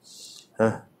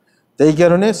 হ্যাঁ, তো এই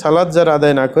কারণে সালাত যারা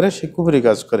আদায় না করে সে কুফরি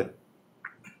কাজ করে,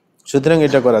 সুতরাং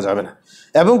এটা করা যাবে না।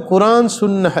 এবং কোরআন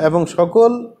সুন্নাহ এবং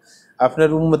সকল আপনার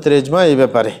উম্মতের ইজমা এই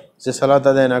ব্যাপারে, যে সালাত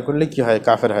আদায় না করলে কি হয়,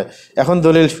 কাফের হয়। এখন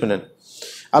দলিল শুনেন।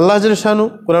 আল্লাহ জাল্লা শানু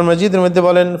কোরআন মাজিদের মধ্যে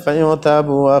বলেন,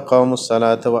 ফাইয়াতাবু ওয়া আকামুস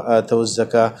সালাতা ওয়া আতাউজ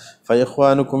যাকাহ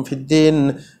ফাইখওয়ানুকুম ফিদ্দিন।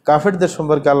 কাফেরদের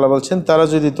সম্পর্কে আল্লাহ বলছেন, তারা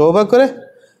যদি তওবা করে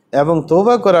এবং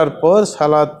তওবা করার পর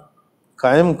সালাত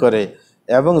কায়েম করে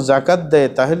এবং যাকাত দেয়,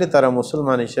 তাহলে তারা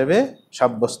মুসলমান হিসেবে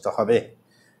সাব্যস্ত হবে।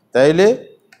 তাইলে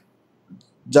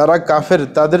যারা কাফের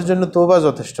তাদের জন্য তওবা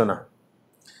যথেষ্ট না।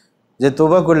 যে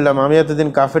তওবা করলাম, আমি এতদিন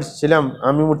কাফের ছিলাম,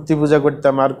 আমি মূর্তি পূজা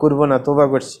করতাম, আর করবো না, তওবা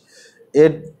করছি,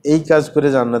 এই কাজ করে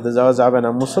জান্নাতে যাওয়া যাবে না,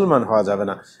 মুসলমান হওয়া যাবে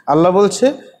না। আল্লাহ বলছে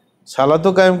সালাতও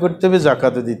কায়েম করতে হবে,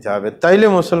 জাকাতও দিতে হবে, তাইলে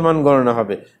মুসলমান গণনা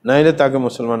হবে, নাইলে তাকে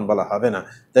মুসলমান বলা হবে না।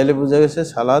 তাইলে বোঝা গেছে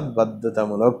সালাত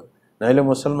বাধ্যতামূলক, নাইলে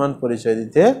মুসলমান পরিচয়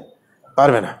দিতে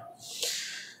পারবে না।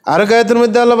 আর আয়াতের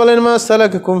মধ্যে আল্লাহ বলেন, মা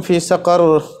সালাকাকুম ফি সাকার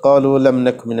ক্বালু লাম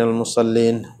নাকু মিনাল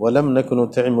মুসাল্লিন ওয়া লাম নাকু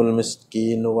নুতঈমুল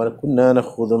মিসকিন ওয়া কুননা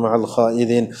নাখুযু মাআল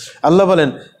খায়িদিন। আল্লাহ বলেন,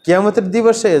 কিয়ামতের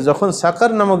দিবসে যখন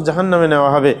সাকার নামক জাহান্নামে নেওয়া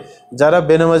হবে যারা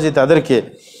বেনামাজি তাদেরকে,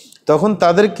 তখন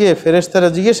তাদেরকে ফেরেশতারা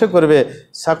জিজ্ঞাসা করবে,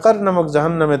 সাকার নামক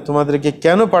জাহান্নামে তোমাদেরকে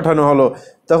কেন পাঠানো হলো?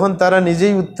 তখন তারা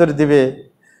নিজেই উত্তর দিবে,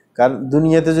 কারণ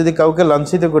দুনিয়াতে যদি কাউকে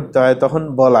লাঞ্ছিত করতে হয় তখন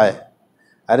বলায়,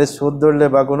 আরে সুদ ধরলে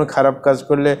বা কোনো খারাপ কাজ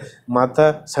করলে মাথা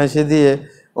ছাঁচে দিয়ে,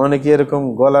 অনেকে এরকম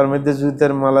গলার মধ্যে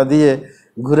জুতের মালা দিয়ে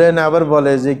ঘুরে না, আবার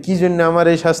বলে যে কি জন্য আমার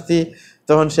এই শাস্তি,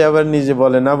 তখন সে আবার নিজে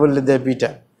বলে, না বললে দেয় পিঠা।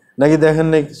 নাকি দেখেন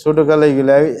নাই ছোটোকালে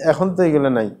এইগুলো, এখন তো এইগুলো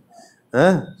নাই।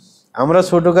 হ্যাঁ, আমরা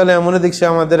ছোটোকালে এমনও দেখছি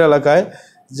আমাদের এলাকায়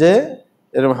যে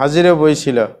এরকম হাজিরা বই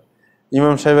ছিল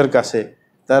ইমাম সাহেবের কাছে,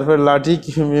 তারপর লাঠি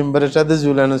কি মেম্বারের সাথে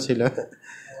ঝুলানো ছিল,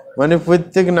 মানে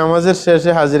প্রত্যেক নামাজের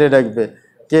শেষে হাজিরে ডাকবে,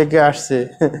 কে কে আসছে।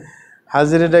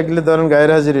 হাজিরে ডাকলে ধরেন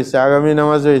গায়ের হাজির হয়েছে, আগামী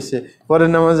নামাজ হয়েছে, পরের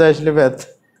নামাজে আসলে ব্যাত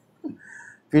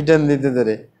পিটান দিতে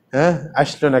ধরে, হ্যাঁ,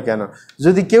 আসলো না কেন?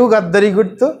 যদি কেউ গাদ্দারি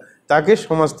করতো তাকে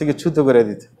সমাজ থেকে ছুতো করে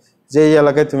দিত, যে এই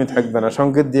এলাকায় তুমি থাকবে না,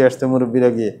 সংকেত দিয়ে আসতে মুরব্বীরা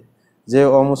গিয়ে, যে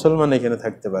অমুসলমান এখানে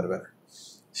থাকতে পারবে না।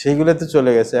 সেইগুলো তো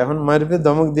চলে গেছে, এখন মারবে,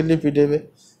 ধমক দিল্লি পিটেবে,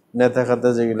 নেতা খাতা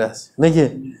যেগুলো আছে নাকি,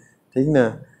 ঠিক না?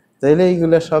 তাইলে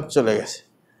এইগুলো সব চলে গেছে।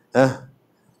 হ্যাঁ,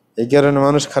 এই কারণে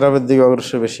মানুষ খারাপের দিকে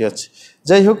অগ্রসর বেশি আছে।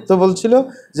 যাই হোক, তো বলছিল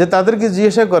যে তাদেরকে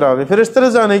জিজ্ঞাসা করা হবে, ফেরেশতারা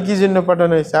জানে কি জন্য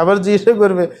পাঠানো হয়েছে, আবার জিজ্ঞাসা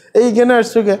করবে, এইখানে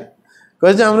আসছো কে?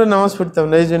 কয়ে যে আমরা নামাজ পড়তাম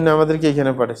না, এই জন্য আমাদেরকে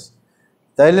এখানে পাঠাইছে।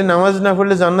 তাইলে নামাজ না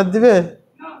পড়লে জান্নাত দিবে?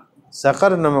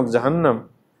 সাকার নামক জাহান্নাম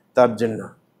তার জন্য,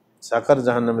 সাকার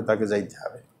জাহান্নামে তাকে যাইতে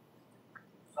হবে।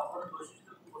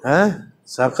 হ্যাঁ,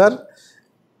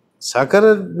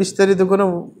 সাকারের বিস্তারিত কোনো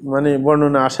মানে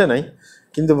বর্ণনা আসে নাই,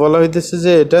 কিন্তু বলা হইতেছে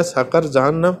যে এটা সাকার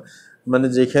জাহান্নাম, মানে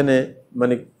যেখানে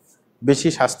মানে বেশি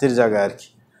শাস্তির জায়গা আর কি।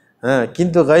 হ্যাঁ,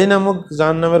 কিন্তু গাই নামক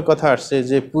জাহান্নামের কথা আসছে,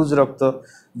 যে পুজ রক্ত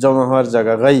জমা হওয়ার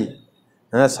জায়গা গাই।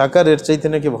 হ্যাঁ, সাকার এর চাইতে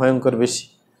নাকি ভয়ঙ্কর বেশি।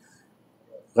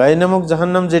 গাই নামক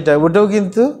জাহান্নাম যেটা, ওটাও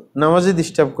কিন্তু নামাজে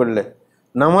ডিস্টার্ব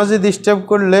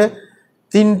করলে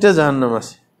 3টা জাহান্নাম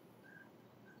আছে।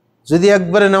 যদি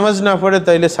একবারে নামাজ না পড়ে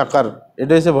তাইলে সাকার,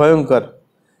 এটা হচ্ছে ভয়ঙ্কর।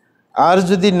 আর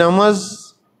যদি নামাজ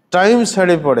টাইম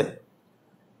ছাড়ে পড়ে,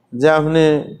 যে আপনি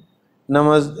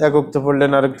নামাজ এক ওয়াক্ত পড়লেন,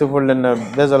 আরেক তো পড়লেন না,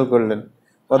 বেজাল করলেন,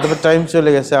 অথবা টাইম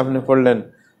চলে গেছে আপনি পড়লেন,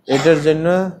 এটার জন্য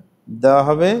দেওয়া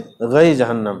হবে গাই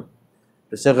জাহান্নাম,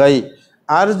 সে গাই।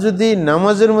 আর যদি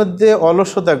নামাজের মধ্যে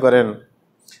অলসতা করেন,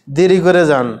 দেরি করে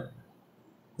যান,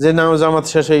 যে জামাত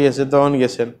শেষ হয়ে গেছে তখন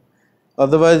গেছেন,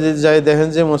 অথবা যাই দেখেন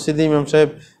যে মসজিদে ইমাম সাহেব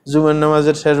জুমার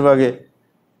নামাজের শেষ ভাগে,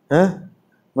 হ্যাঁ,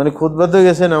 মানে খুতবাতেও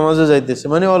গেছে, নামাজও যাইতেছে,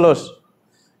 মানে অলস।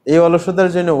 এই অলসতার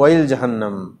জন্য ওয়াইল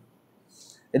জাহান্নাম,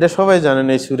 এটা সবাই জানেন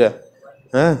এই সূরা,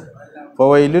 হ্যাঁ,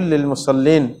 ফাওয়াইলুল লিল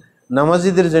মুসাল্লিন,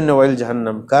 নামাজীদের জন্য ওয়াইল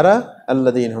জাহান্নাম। কারা?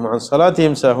 আল্লাযীনা হুম আন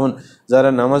সালাতিহিম সাহুন, যারা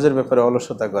নামাজের ব্যাপারে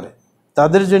অলসতা করে,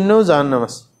 তাদের জন্যও জাহান্নাম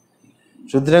আছে।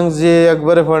 সুতরাং যে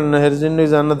একবারে পড়ে না, এর জন্যই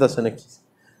জান্নাত আছে নাকি?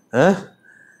 হ্যাঁ,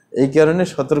 এই কারণে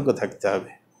সতর্ক থাকতে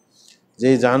হবে যে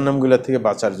এই জাহান্নামগুলো থেকে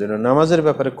বাঁচার জন্য নামাজের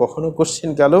ব্যাপারে কখনো কোশ্চিন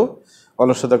কালেও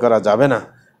অলসতা করা যাবে না।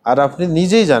 আর আপনি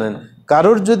নিজেই জানেন,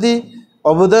 কারোর যদি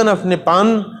অবদান আপনি পান,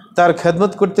 তার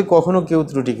খেদমত করতে কখনো কেউ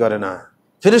ত্রুটি করে না,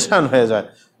 ফেরেশান হয়ে যায়।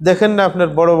 দেখেন না আপনার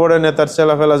বড় বড় নেতার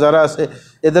চেলাফেলা যারা আছে,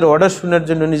 এদের অর্ডার শোনার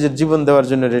জন্য নিজের জীবন দেওয়ার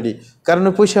জন্য রেডি, কারণ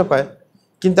পয়সা পায়।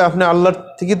 কিন্তু আপনি আল্লাহর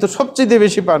থেকে তো সবচেয়ে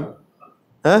বেশি পান।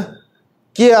 হ্যাঁ,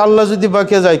 কে আল্লাহ যদি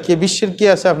বাঁকে যায়, কে বিশ্বের কে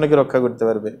আছে আপনাকে রক্ষা করতে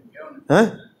পারবে? হ্যাঁ,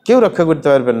 কেউ রক্ষা করতে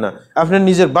পারবেন না, আপনার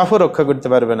নিজের বাপও রক্ষা করতে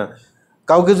পারবে না।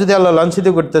 কাউকে যদি আল্লাহ লাঞ্ছিত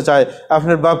করতে চায়,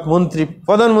 আপনার বাপ মন্ত্রী,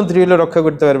 প্রধানমন্ত্রী হলে রক্ষা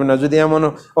করতে পারবে না। যদি এমন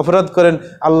অপরাধ করেন,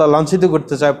 আল্লাহ লাঞ্ছিত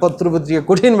করতে চায়, পত্রপত্রিকা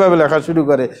কঠিনভাবে লেখা শুরু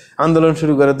করে, আন্দোলন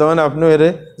শুরু করে, তখন আপনিও এরে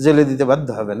জেলে দিতে বাধ্য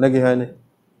হবেন, নাকি হয়নি?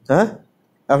 হ্যাঁ,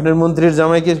 আপনার মন্ত্রীর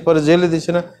জামাইকে পরে জেলে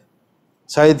দিচ্ছে না,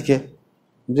 শাহিদকে,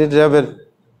 র্যাবের,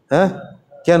 হ্যাঁ,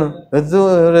 কেন? হয়তো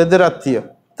এদের আত্মীয়,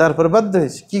 তারপর বাধ্য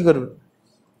হয়েছে, কি করবে?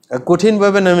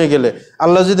 কঠিনভাবে নেমে গেলে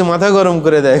আল্লাহ যদি মাথা গরম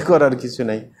করে দেয়, করার কিছু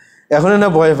নাই। এখনো না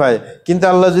ভয় পায়, কিন্তু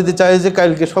আল্লাহ যদি চায় যে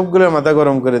কালকে সবগুলো মাথা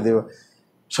গরম করে দেব,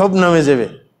 সব নামে যাবে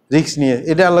রিস্ক নিয়ে,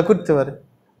 এটা আল্লাহ করতে পারে।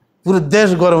 পুরো দেশ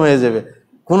গরম হয়ে যাবে,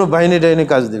 কোনো বাহিনী টাহিনী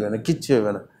কাজ দেবে না, কিচ্ছু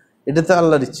হবে না। এটা তো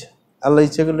আল্লাহর ইচ্ছা, আল্লাহ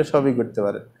ইচ্ছা করলে সবই করতে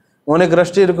পারে। অনেক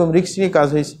রাষ্ট্রে এরকম রিস্ক নিয়ে কাজ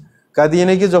হয়েছে।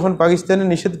 কাদিয়ানিকে যখন পাকিস্তানে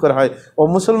নিষেধ করা হয়,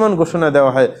 অমুসলমান ঘোষণা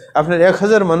দেওয়া হয়, আপনার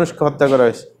 1000 মানুষকে হত্যা করা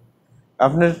হয়েছে,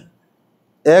 আপনার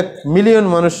 1 মিলিয়ন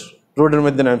মানুষ রোডের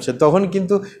মধ্যে নামছে, তখন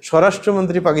কিন্তু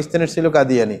স্বরাষ্ট্রমন্ত্রী পাকিস্তানের ছিল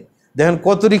কাদিয়ানি। দেখেন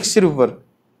কত রিক্সের উপর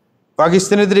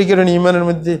পাকিস্তানিদের এই কারণে ইমানের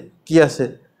মধ্যে কি আছে,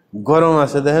 গরম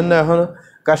আছে। দেখেন না এখনো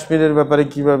কাশ্মীরের ব্যাপারে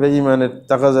কিভাবে ইমানের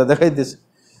তাকাজা দেখাইতেছে,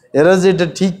 এরা যে এটা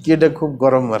ঠিক, এটা খুব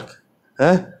গরম মার্ক।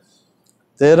 হ্যাঁ,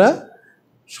 তো এরা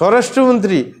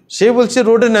স্বরাষ্ট্রমন্ত্রী, সে বলছে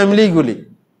রোডে নামলেই গুলি,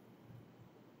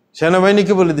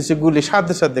 সেনাবাহিনীকে বলে দিচ্ছে গুলি,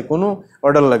 সাথে সাথে কোনো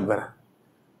অর্ডার লাগবে না।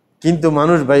 কিন্তু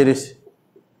মানুষ বাইরে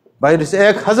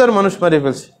 1000 মানুষ মারে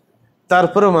ফেলছে,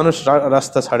 তারপরেও মানুষ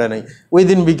রাস্তা ছাড়ে নাই। ওই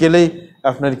দিন বিকেলেই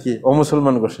আপনার কি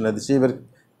অমুসলমান ঘোষণা দিচ্ছে। এবার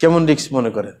কেমন রিস্ক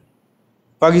মনে করেন?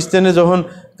 পাকিস্তানে যখন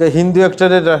হিন্দু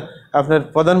অ্যাক্টরের আপনার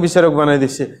প্রধান বিচারক বানাই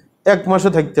দিচ্ছে, 1 মাসও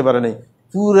থাকতে পারে নাই,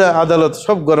 পুরো আদালত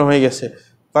সব গরম হয়ে গেছে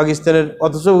পাকিস্তানের।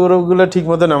 অথচ ওগুলো ঠিক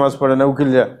মতো নামাজ পড়ে না,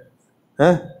 উকিলরা,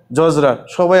 হ্যাঁ, জজরা,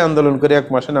 সবাই আন্দোলন করে 1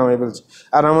 মাসে নামাই ফেলছে।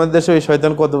 আর আমাদের দেশে ওই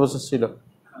শয়তান কত বছর ছিল,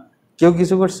 কেউ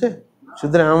কিছু করছে?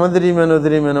 সুতরাং আমাদের ইমান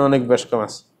ওদের ইমানে অনেক বেশ কম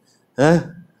আছে। হ্যাঁ,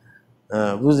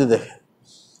 বুঝে দেখে।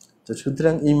 তো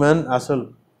সুতরাং ইমান আসল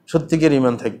সত্যিকার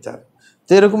ইমান থাকতে হবে।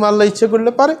 তো এরকম আল্লাহ ইচ্ছে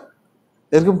করলে পারে,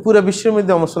 এরকম পুরো বিশ্বের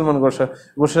মধ্যে মুসলমান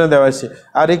ঘোষণা দেওয়া হয়েছে।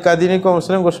 আর এই কাদিয়ানিকে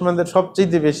মুসলমান মুসলমানদের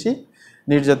সবচেয়ে বেশি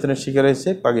নির্যাতনের শিকার হয়েছে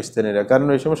পাকিস্তানিরা, কারণ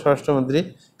ওই সময় স্বরাষ্ট্রমন্ত্রী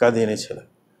কাদিয়ানি ছিল।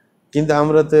 কিন্তু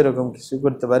আমরা তো এরকম কিছু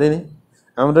করতে পারিনি।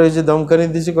 আমরা ওই যে দমকানি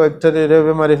দিয়েছি, কয়েকটা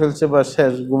রেবে মারি ফেলছে, বা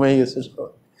শেষ, ঘুমাই গেছে সব,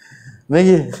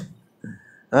 নাকি?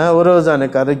 হ্যাঁ, ওরাও জানে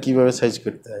কারে কিভাবে সাইজ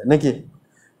করতে হয়, নাকি?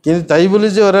 কিন্তু তাই বলি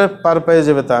যে ওরা পার পেয়ে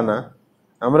যাবে তা না,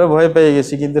 আমরা ভয় পেয়ে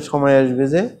গেছি। কিন্তু সময় আসবে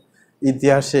যে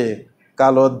ইতিহাসে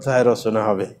কালো অধ্যায় রচনা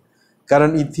হবে, কারণ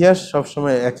ইতিহাস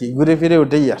সবসময় একই, ঘুরে ফিরে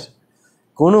ওঠেই আসে।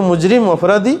 কোনো মুজরিম,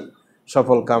 অপরাধী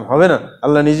সফল কাম হবে না।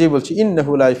 আল্লাহ নিজেই বলছে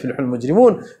ইন্নাহু লা ইফলিহুল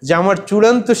মুজরিমুন, যে আমার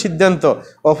চূড়ান্ত সিদ্ধান্ত,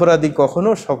 অপরাধী কখনো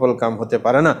সফল কাম হতে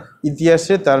পারে না।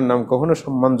 ইতিহাসে তার নাম কখনো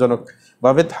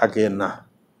সম্মানজনকভাবে থাকে না।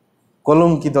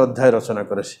 কলঙ্কিত অধ্যায় রচনা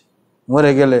করেছে,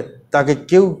 মরে গেলে তাকে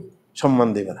কেউ সম্মান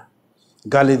দেবে না,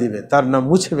 গালি দিবে, তার নাম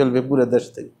মুছে ফেলবে পুরো দেশ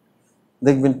থেকে,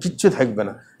 দেখবেন কিচ্ছু থাকবে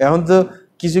না। এখন তো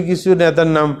কিছু কিছু নেতার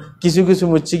নাম কিছু কিছু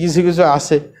মুচ্ছে, কিছু কিছু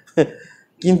আছে,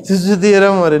 কিন্তু যদি এরা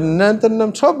মরে, নেতার নাম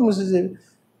সব মুছে যাবে,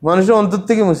 মানুষের অন্তর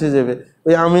থেকে মুছে যাবে।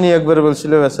 ওই আমিনি একবার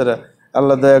বলছিল, বেচারা,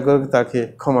 আল্লাহ দয়া করুক, তাকে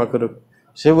ক্ষমা করুক,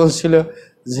 সে বলছিল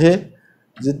যে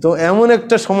তো এমন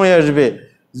একটা সময় আসবে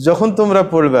যখন তোমরা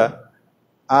পড়বা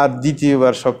আর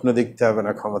দ্বিতীয়বার স্বপ্ন দেখতে হবে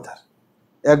না ক্ষমতার,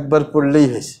 একবার পড়লেই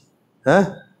হয়েছে। হ্যাঁ,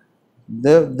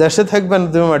 দেশে থাকবে,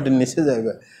 নতুবা মাটির নিচে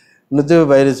যাবে, নতুবা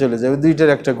বাইরে চলে যাবে, দুইটার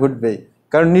একটা ঘটবেই।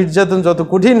 কারণ নির্যাতন যত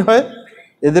কঠিন হয়,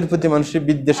 এদের প্রতি মানুষের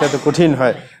বিদ্বেষ এত কঠিন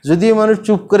হয়। যদিও মানুষ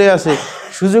চুপ করে আসে,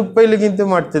 সুযোগ পাইলে কিন্তু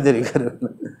মারতে দেরি করবে না।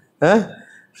 হ্যাঁ,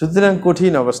 সুতরাং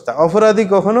কঠিন অবস্থা। অপরাধী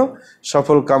কখনো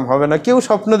সফল কাম হবে না। কেউ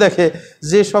স্বপ্ন দেখে,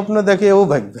 যে স্বপ্ন দেখে ও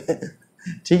ভাগবে,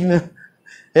 ঠিক না?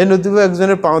 এ নতুবা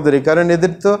একজনের পাও ধরে, কারণ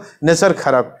এদের তো নেচার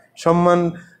খারাপ, সম্মান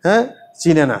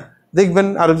চিনে না। দেখবেন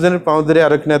আরেকজনের পাও ধরে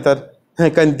আরেক নেতার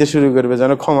কাঁদতে শুরু করবে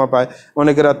যেন ক্ষমা পায়।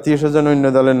 অনেকের আত্মীয় স্বজন অন্য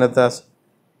দলের নেতা আছে,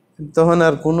 তখন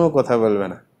আর কোনো কথা বলবে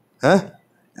না।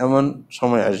 এমন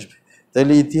সময় আসবে।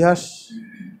 তাইলে ইতিহাস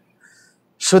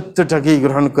সত্যটাকেই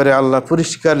গ্রহণ করে আল্লাহ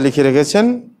পরিষ্কার লিখে রেখেছেন,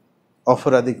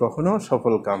 অপরাধী কখনো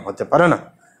সফল কাম হতে পারে না।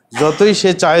 যতই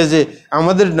সে চায় যে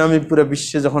আমাদের নামে পুরো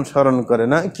বিশ্বে যখন স্মরণ করে,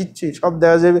 না কিচ্ছুই, সব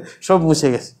দেওয়া যাবে, সব মুছে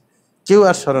গেছে, কেউ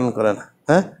আর স্মরণ করে না।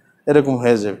 এরকম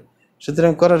হয়ে যাবে।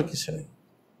 সুতরাং করার কিছু নেই,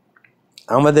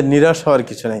 আমাদের নিরাশ হওয়ার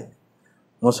কিছু নেই।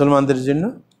 মুসলমানদের জন্য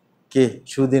কে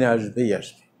সুদিন আসবেই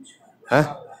আসবে।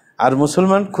 আর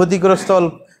মুসলমান ক্ষতিগ্রস্ত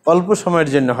অল্প সময়ের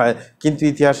জন্য হয়, কিন্তু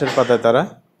ইতিহাসের পাতায় তারা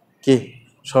কে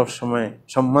সব সময়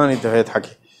সম্মানিত হয়ে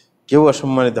থাকে, কেউ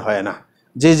অসম্মানিত হয় না,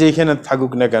 যে যেখানে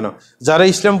থাকুক না কেন। যারা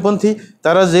ইসলামপন্থী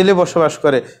তারা জেলে বসবাস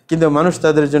করে, কিন্তু মানুষ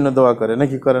তাদের জন্য দোয়া করে,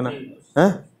 নাকি করে না?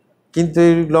 কিন্তু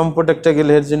এই লম্পট একটা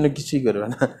গেলে এর জন্য কিছুই করবে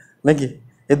না, নাকি?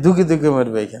 এ দুঃখে দুঃখে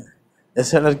মরবে এখানে,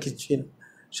 এছাড়া আর কিছুই না।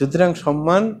 সুতরাং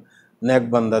সম্মান নেক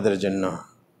বান্দাদের জন্য,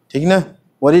 ঠিক না?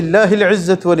 ওয়ালিল্লাহিল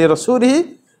ইজ্জাতু ওয়া লিরাসূলিহি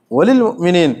ওয়া লিল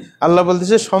মুমিনিন। আল্লাহ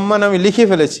বলতেছে সম্মান আমি লিখে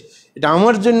ফেলেছি, এটা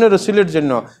আমার জন্য, রসুলের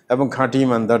জন্য এবং খাঁটি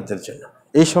ইমানদারদের জন্য।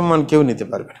 এই সম্মান কেউ নিতে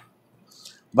পারবে না,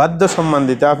 বাধ্য সম্মান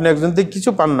দিতে। আপনি একজন থেকে কিছু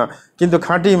পান না, কিন্তু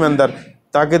খাঁটি ইমানদার,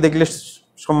 তাকে দেখলে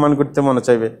সম্মান করতে মনে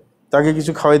চাইবে, তাকে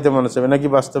কিছু খাওয়াইতে মনে চাইবে, নাকি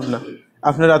বাস্তব না?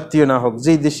 আপনার আত্মীয় না হোক,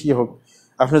 যেই দেশি হোক,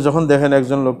 আপনি যখন দেখেন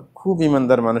একজন লোক খুব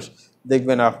ইমানদার মানুষ,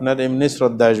 দেখবেন আপনার এমনি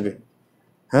শ্রদ্ধা আসবে।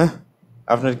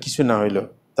 আপনার কিছু না হইল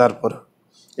তারপর।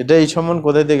 এটা এই সম্মান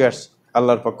কোথায় থেকে আসছে?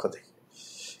 আল্লাহর পক্ষ থেকে।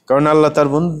 কারণ আল্লাহ তার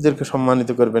বন্ধুদেরকে সম্মানিত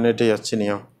করবেন, এটাই হচ্ছে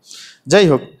নিয়ম। যাই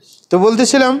হোক, তো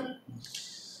বলতেছিলাম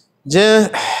যে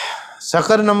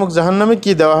সাকার নামক জাহান্নামে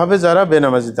কি দেওয়া হবে যারা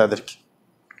বেনামাজি তাদেরকে।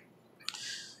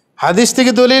 হাদিস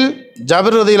থেকে দলিল,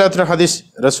 জাবের রাদিয়াল্লাহু আনহু হাদিস,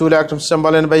 রাসূল আকরাম সাল্লাল্লাহু আলাইহি ওয়াসাল্লাম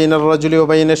বলেন, বাইনার রাজুলি ওয়া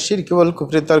বাইনাশ শিরকি ওয়াল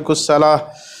কুফরি তারকুস সালাহ।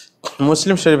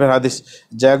 মুসলিম শরীফের হাদিস,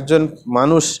 যে একজন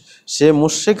মানুষ সে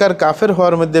মুশরিক আর কাফের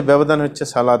হওয়ার মধ্যে ব্যবধান হচ্ছে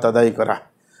সালাত আদায় করা।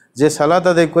 যে সালাত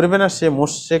আদায় করবে না সে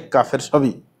মুশরিক কাফের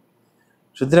সবই।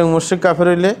 সুতরাং মুশরিক কাফের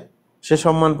হইলে সে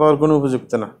সম্মান পাওয়ার কোনো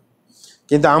উপযুক্ত না।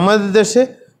 কিন্তু আমাদের দেশে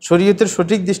শরীয়তের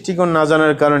সঠিক দৃষ্টিকোণ না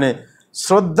জানার কারণে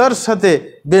শ্রদ্ধার সাথে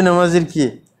বেনামাজির কি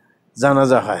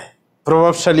জানাজা হয়।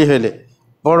 প্রভাবশালী হইলে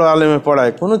বড় আলেমে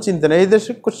পড়ায়, কোনো চিন্তা নেই, এই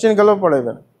দেশে কোশ্চেন গেলেও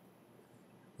পড়াইবে না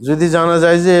যদি জানা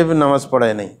যায় যে নামাজ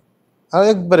পড়ায় নাই। আর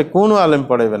একবারে কোনো আলেম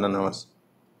পড়াইবে না নামাজ,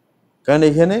 কারণ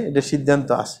এখানে এটা সিদ্ধান্ত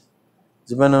আছে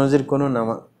যে বেনামাজির কোনো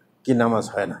নামাজ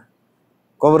হয় না।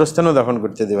 কবরস্থানও দাফন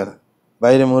করতে দেবে না,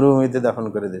 বাইরে মরুভূমিতে দাফন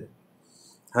করে দেবে।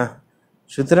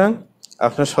 সুতরাং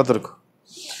আপনার সতর্ক।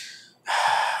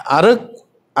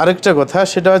 আরেকটা কথা,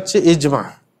 সেটা হচ্ছে ইজমা।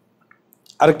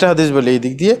 আরেকটা হাদিস বলে এই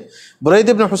দিক দিয়ে, বুরাইদ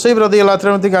ইবনে হুসাইব রাদিয়াল্লাহু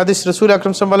আনহু থেকে হাদিস, রাসূল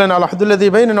আকরাম সাল্লাল্লাহু আলাইহি ওয়াসাল্লাম বলেন, আল হাদুল্লাযী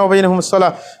বাইনানা ওয়া বাইনাহুমুস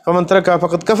সালাহ ফামান তারাকা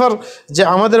ফাকাদ কাফার। যে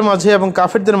আমাদের মাঝে এবং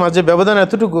কাফেরদের মাঝে ব্যবধান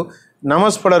এতটুকু,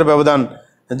 নামাজ পড়ার ব্যবধান,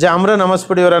 যে আমরা নামাজ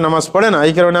পড়ি ওরা নামাজ পড়ে না,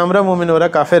 এই কারণে আমরা মুমিন ওরা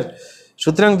কাফের।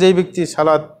 সুতরাং যেই ব্যক্তি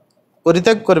সালাত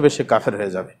পরিত্যাগ করবে সে কাফের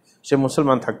হয়ে যাবে, সে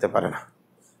মুসলমান থাকতে পারে না।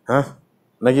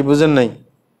 নাকি বুঝেন নাই?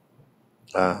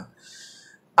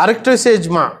 আরেকটা হচ্ছে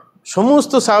ইজমা।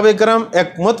 সমস্ত সাহাবে কেরাম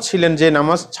একমত ছিলেন যে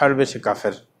নামাজ ছাড়বে সে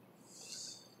কাফের।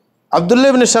 আব্দুল্লাহ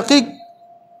ইবনে শাকিক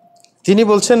তিনি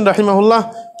বলছেন রাহিমাহুল্লাহ,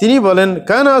 তিনি বলেন,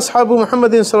 কানা আসহাবু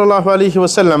মুহাম্মাদিন সাল্লাল্লাহু আলাইহি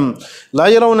ওয়াসাল্লাম লা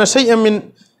ইয়ারাউনা শাইআন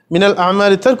মিনাল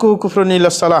আমালি তারকুহু কুফরুন ইলা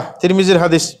সালাহ। তিরমিজির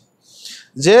হাদিস,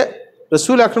 যে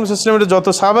রাসূল আকরাম সাল্লাল্লাহু আলাইহি ওয়াসাল্লামের যত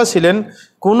সাহাবা ছিলেন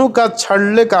কোনো কাজ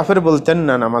ছাড়লে কাফের বলতেন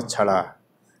না, নামাজ ছাড়া।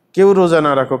 কেউ রোজা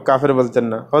না রাখুক কাফের বলতেন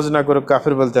না, হজ না করুক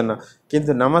কাফের বলতেন না,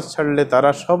 কিন্তু নামাজ ছাড়লে তারা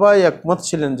সবাই একমত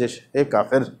ছিলেন যে সে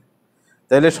কাফের।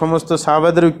 তাইলে সমস্ত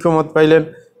সাহাবাদের ঐক্যমত পাইলেন,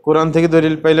 কোরআন থেকে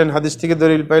দলিল পাইলেন, হাদিস থেকে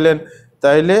দলিল পাইলেন,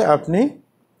 তাইলে আপনি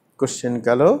কোশ্চেন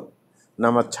কালেও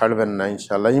নামাজ ছাড়বেন না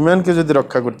ইনশাআল্লাহ, ইমানকে যদি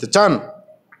রক্ষা করতে চান।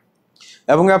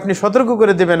 এবং আপনি সতর্ক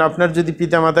করে দেবেন, আপনার যদি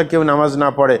পিতামাতা কেউ নামাজ না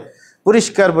পড়ে,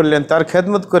 পরিষ্কার বললেন তার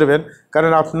খেদমত করবেন,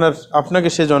 কারণ আপনাকে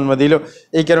সে জন্ম দিল,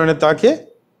 এই কারণে তাকে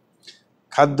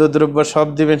খাদ্যদ্রব্য সব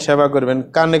দিবেন, সেবা করবেন।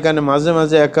 কানে কানে মাঝে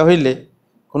মাঝে একা হইলে,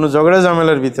 কোনো ঝগড়া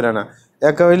ঝামেলার ভিতরে না,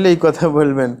 একা হইলে এই কথা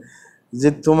বলবেন যে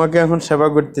তোমাকে এখন সেবা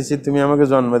করতেছি, তুমি আমাকে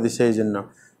জন্ম দিছো এই জন্য,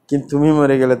 কিন্তু তুমি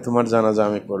মরে গেলে তোমার জানাজা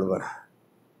আমি পড়ব না।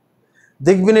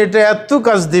 দেখবেন এটা এত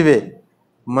কাজ দিবে,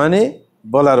 মানে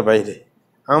বলার বাইরে।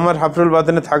 আমার হাফরুল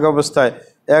বাতেনে থাকা অবস্থায়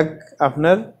এক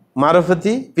আপনার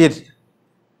মারফতি পীর,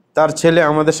 তার ছেলে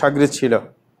আমাদের শাগরিদ ছিল,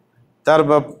 তার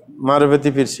বাপ মারফতি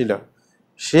পীর ছিল।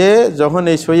 সে যখন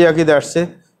এই সহি আকীদা আসছে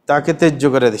তাকে ত্যায্য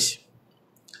করে দিছে,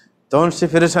 তখন সে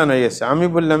পেরেশান হয়ে গেছে। আমি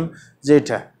বললাম যে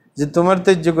এটা যে তোমার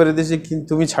ত্যায্য করে দিয়েছি কিন্তু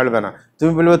তুমি ছাড়বে না,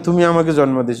 তুমি বলবে তুমি আমাকে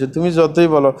জন্ম দিয়েছো, তুমি যতই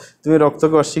বলো তুমি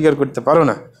রক্তকে অস্বীকার করতে পারো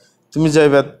না, তুমি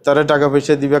যাইবা তারা টাকা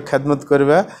পয়সা দিবা, খেদমত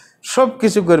করবা, সব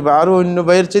কিছু করবা, আরও অন্য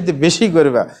ভাইয়ের চাইতে বেশি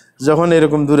করবা যখন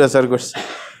এরকম দুরাচার করছে।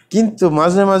 কিন্তু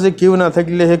মাঝে মাঝে কেউ না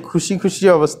থাকলে হে খুশি খুশি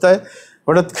অবস্থায়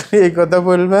হঠাৎ করে এই কথা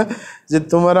বলবা যে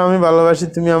তোমার আমি ভালোবাসি,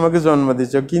 তুমি আমাকে জন্ম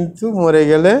দিয়েছো, কিন্তু মরে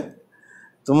গেলে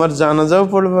তোমার জানাজাও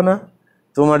পড়বে না,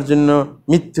 তোমার জন্য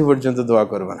মৃত্যু পর্যন্ত দোয়া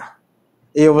করবে না,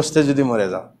 এই অবস্থায় যদি মরে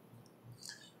যাও।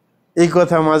 এই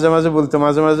কথা মাঝে মাঝে বলতো,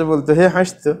 মাঝে মাঝে বলতো, হে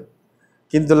হাসতো,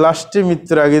 কিন্তু লাস্টে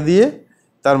মৃত্যুর আগে দিয়ে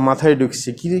তার মাথায় ঢুকছে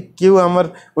কি কেউ আমার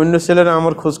অন্য ছেলেরা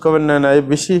আমার খোঁজখবর নেয় না,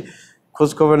 বেশি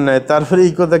খোঁজখবর নেয়, তারপরে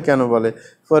এই কথা কেন বলে।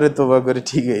 পরে তোবা করে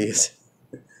ঠিক হয়ে গেছে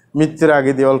মৃত্যুর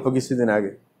আগে দিয়ে, অল্প কিছুদিন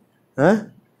আগে। হ্যাঁ,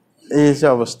 এই হচ্ছে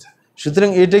অবস্থা। সুতরাং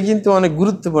এটা কিন্তু অনেক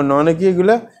গুরুত্বপূর্ণ, অনেকে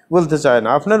এগুলা বলতে চায় না।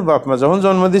 আপনার বাপ মা যখন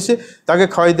জন্ম দিছে তাকে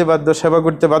খাওয়াইতে বাধ্য, সেবা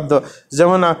করতে বাধ্য।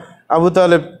 যেমন আবু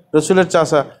তালেব রসুলের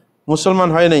চাচা, মুসলমান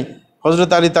হয় নাই,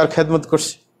 হজরত আলী তার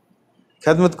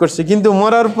খেদমত করছে, কিন্তু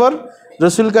মরার পর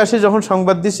রসুলকে আসে যখন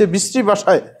সংবাদ দিছে বিশ্রী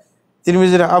ভাষায়,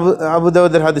 তিরমিজির আবু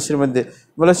দাউদের হাদিসের মধ্যে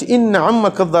বলেছে ইন্না আম্মা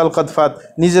কাদ আল কাদফাত,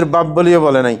 নিজের বাপ বলিও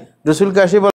বলে নাই, রসুলকে আসে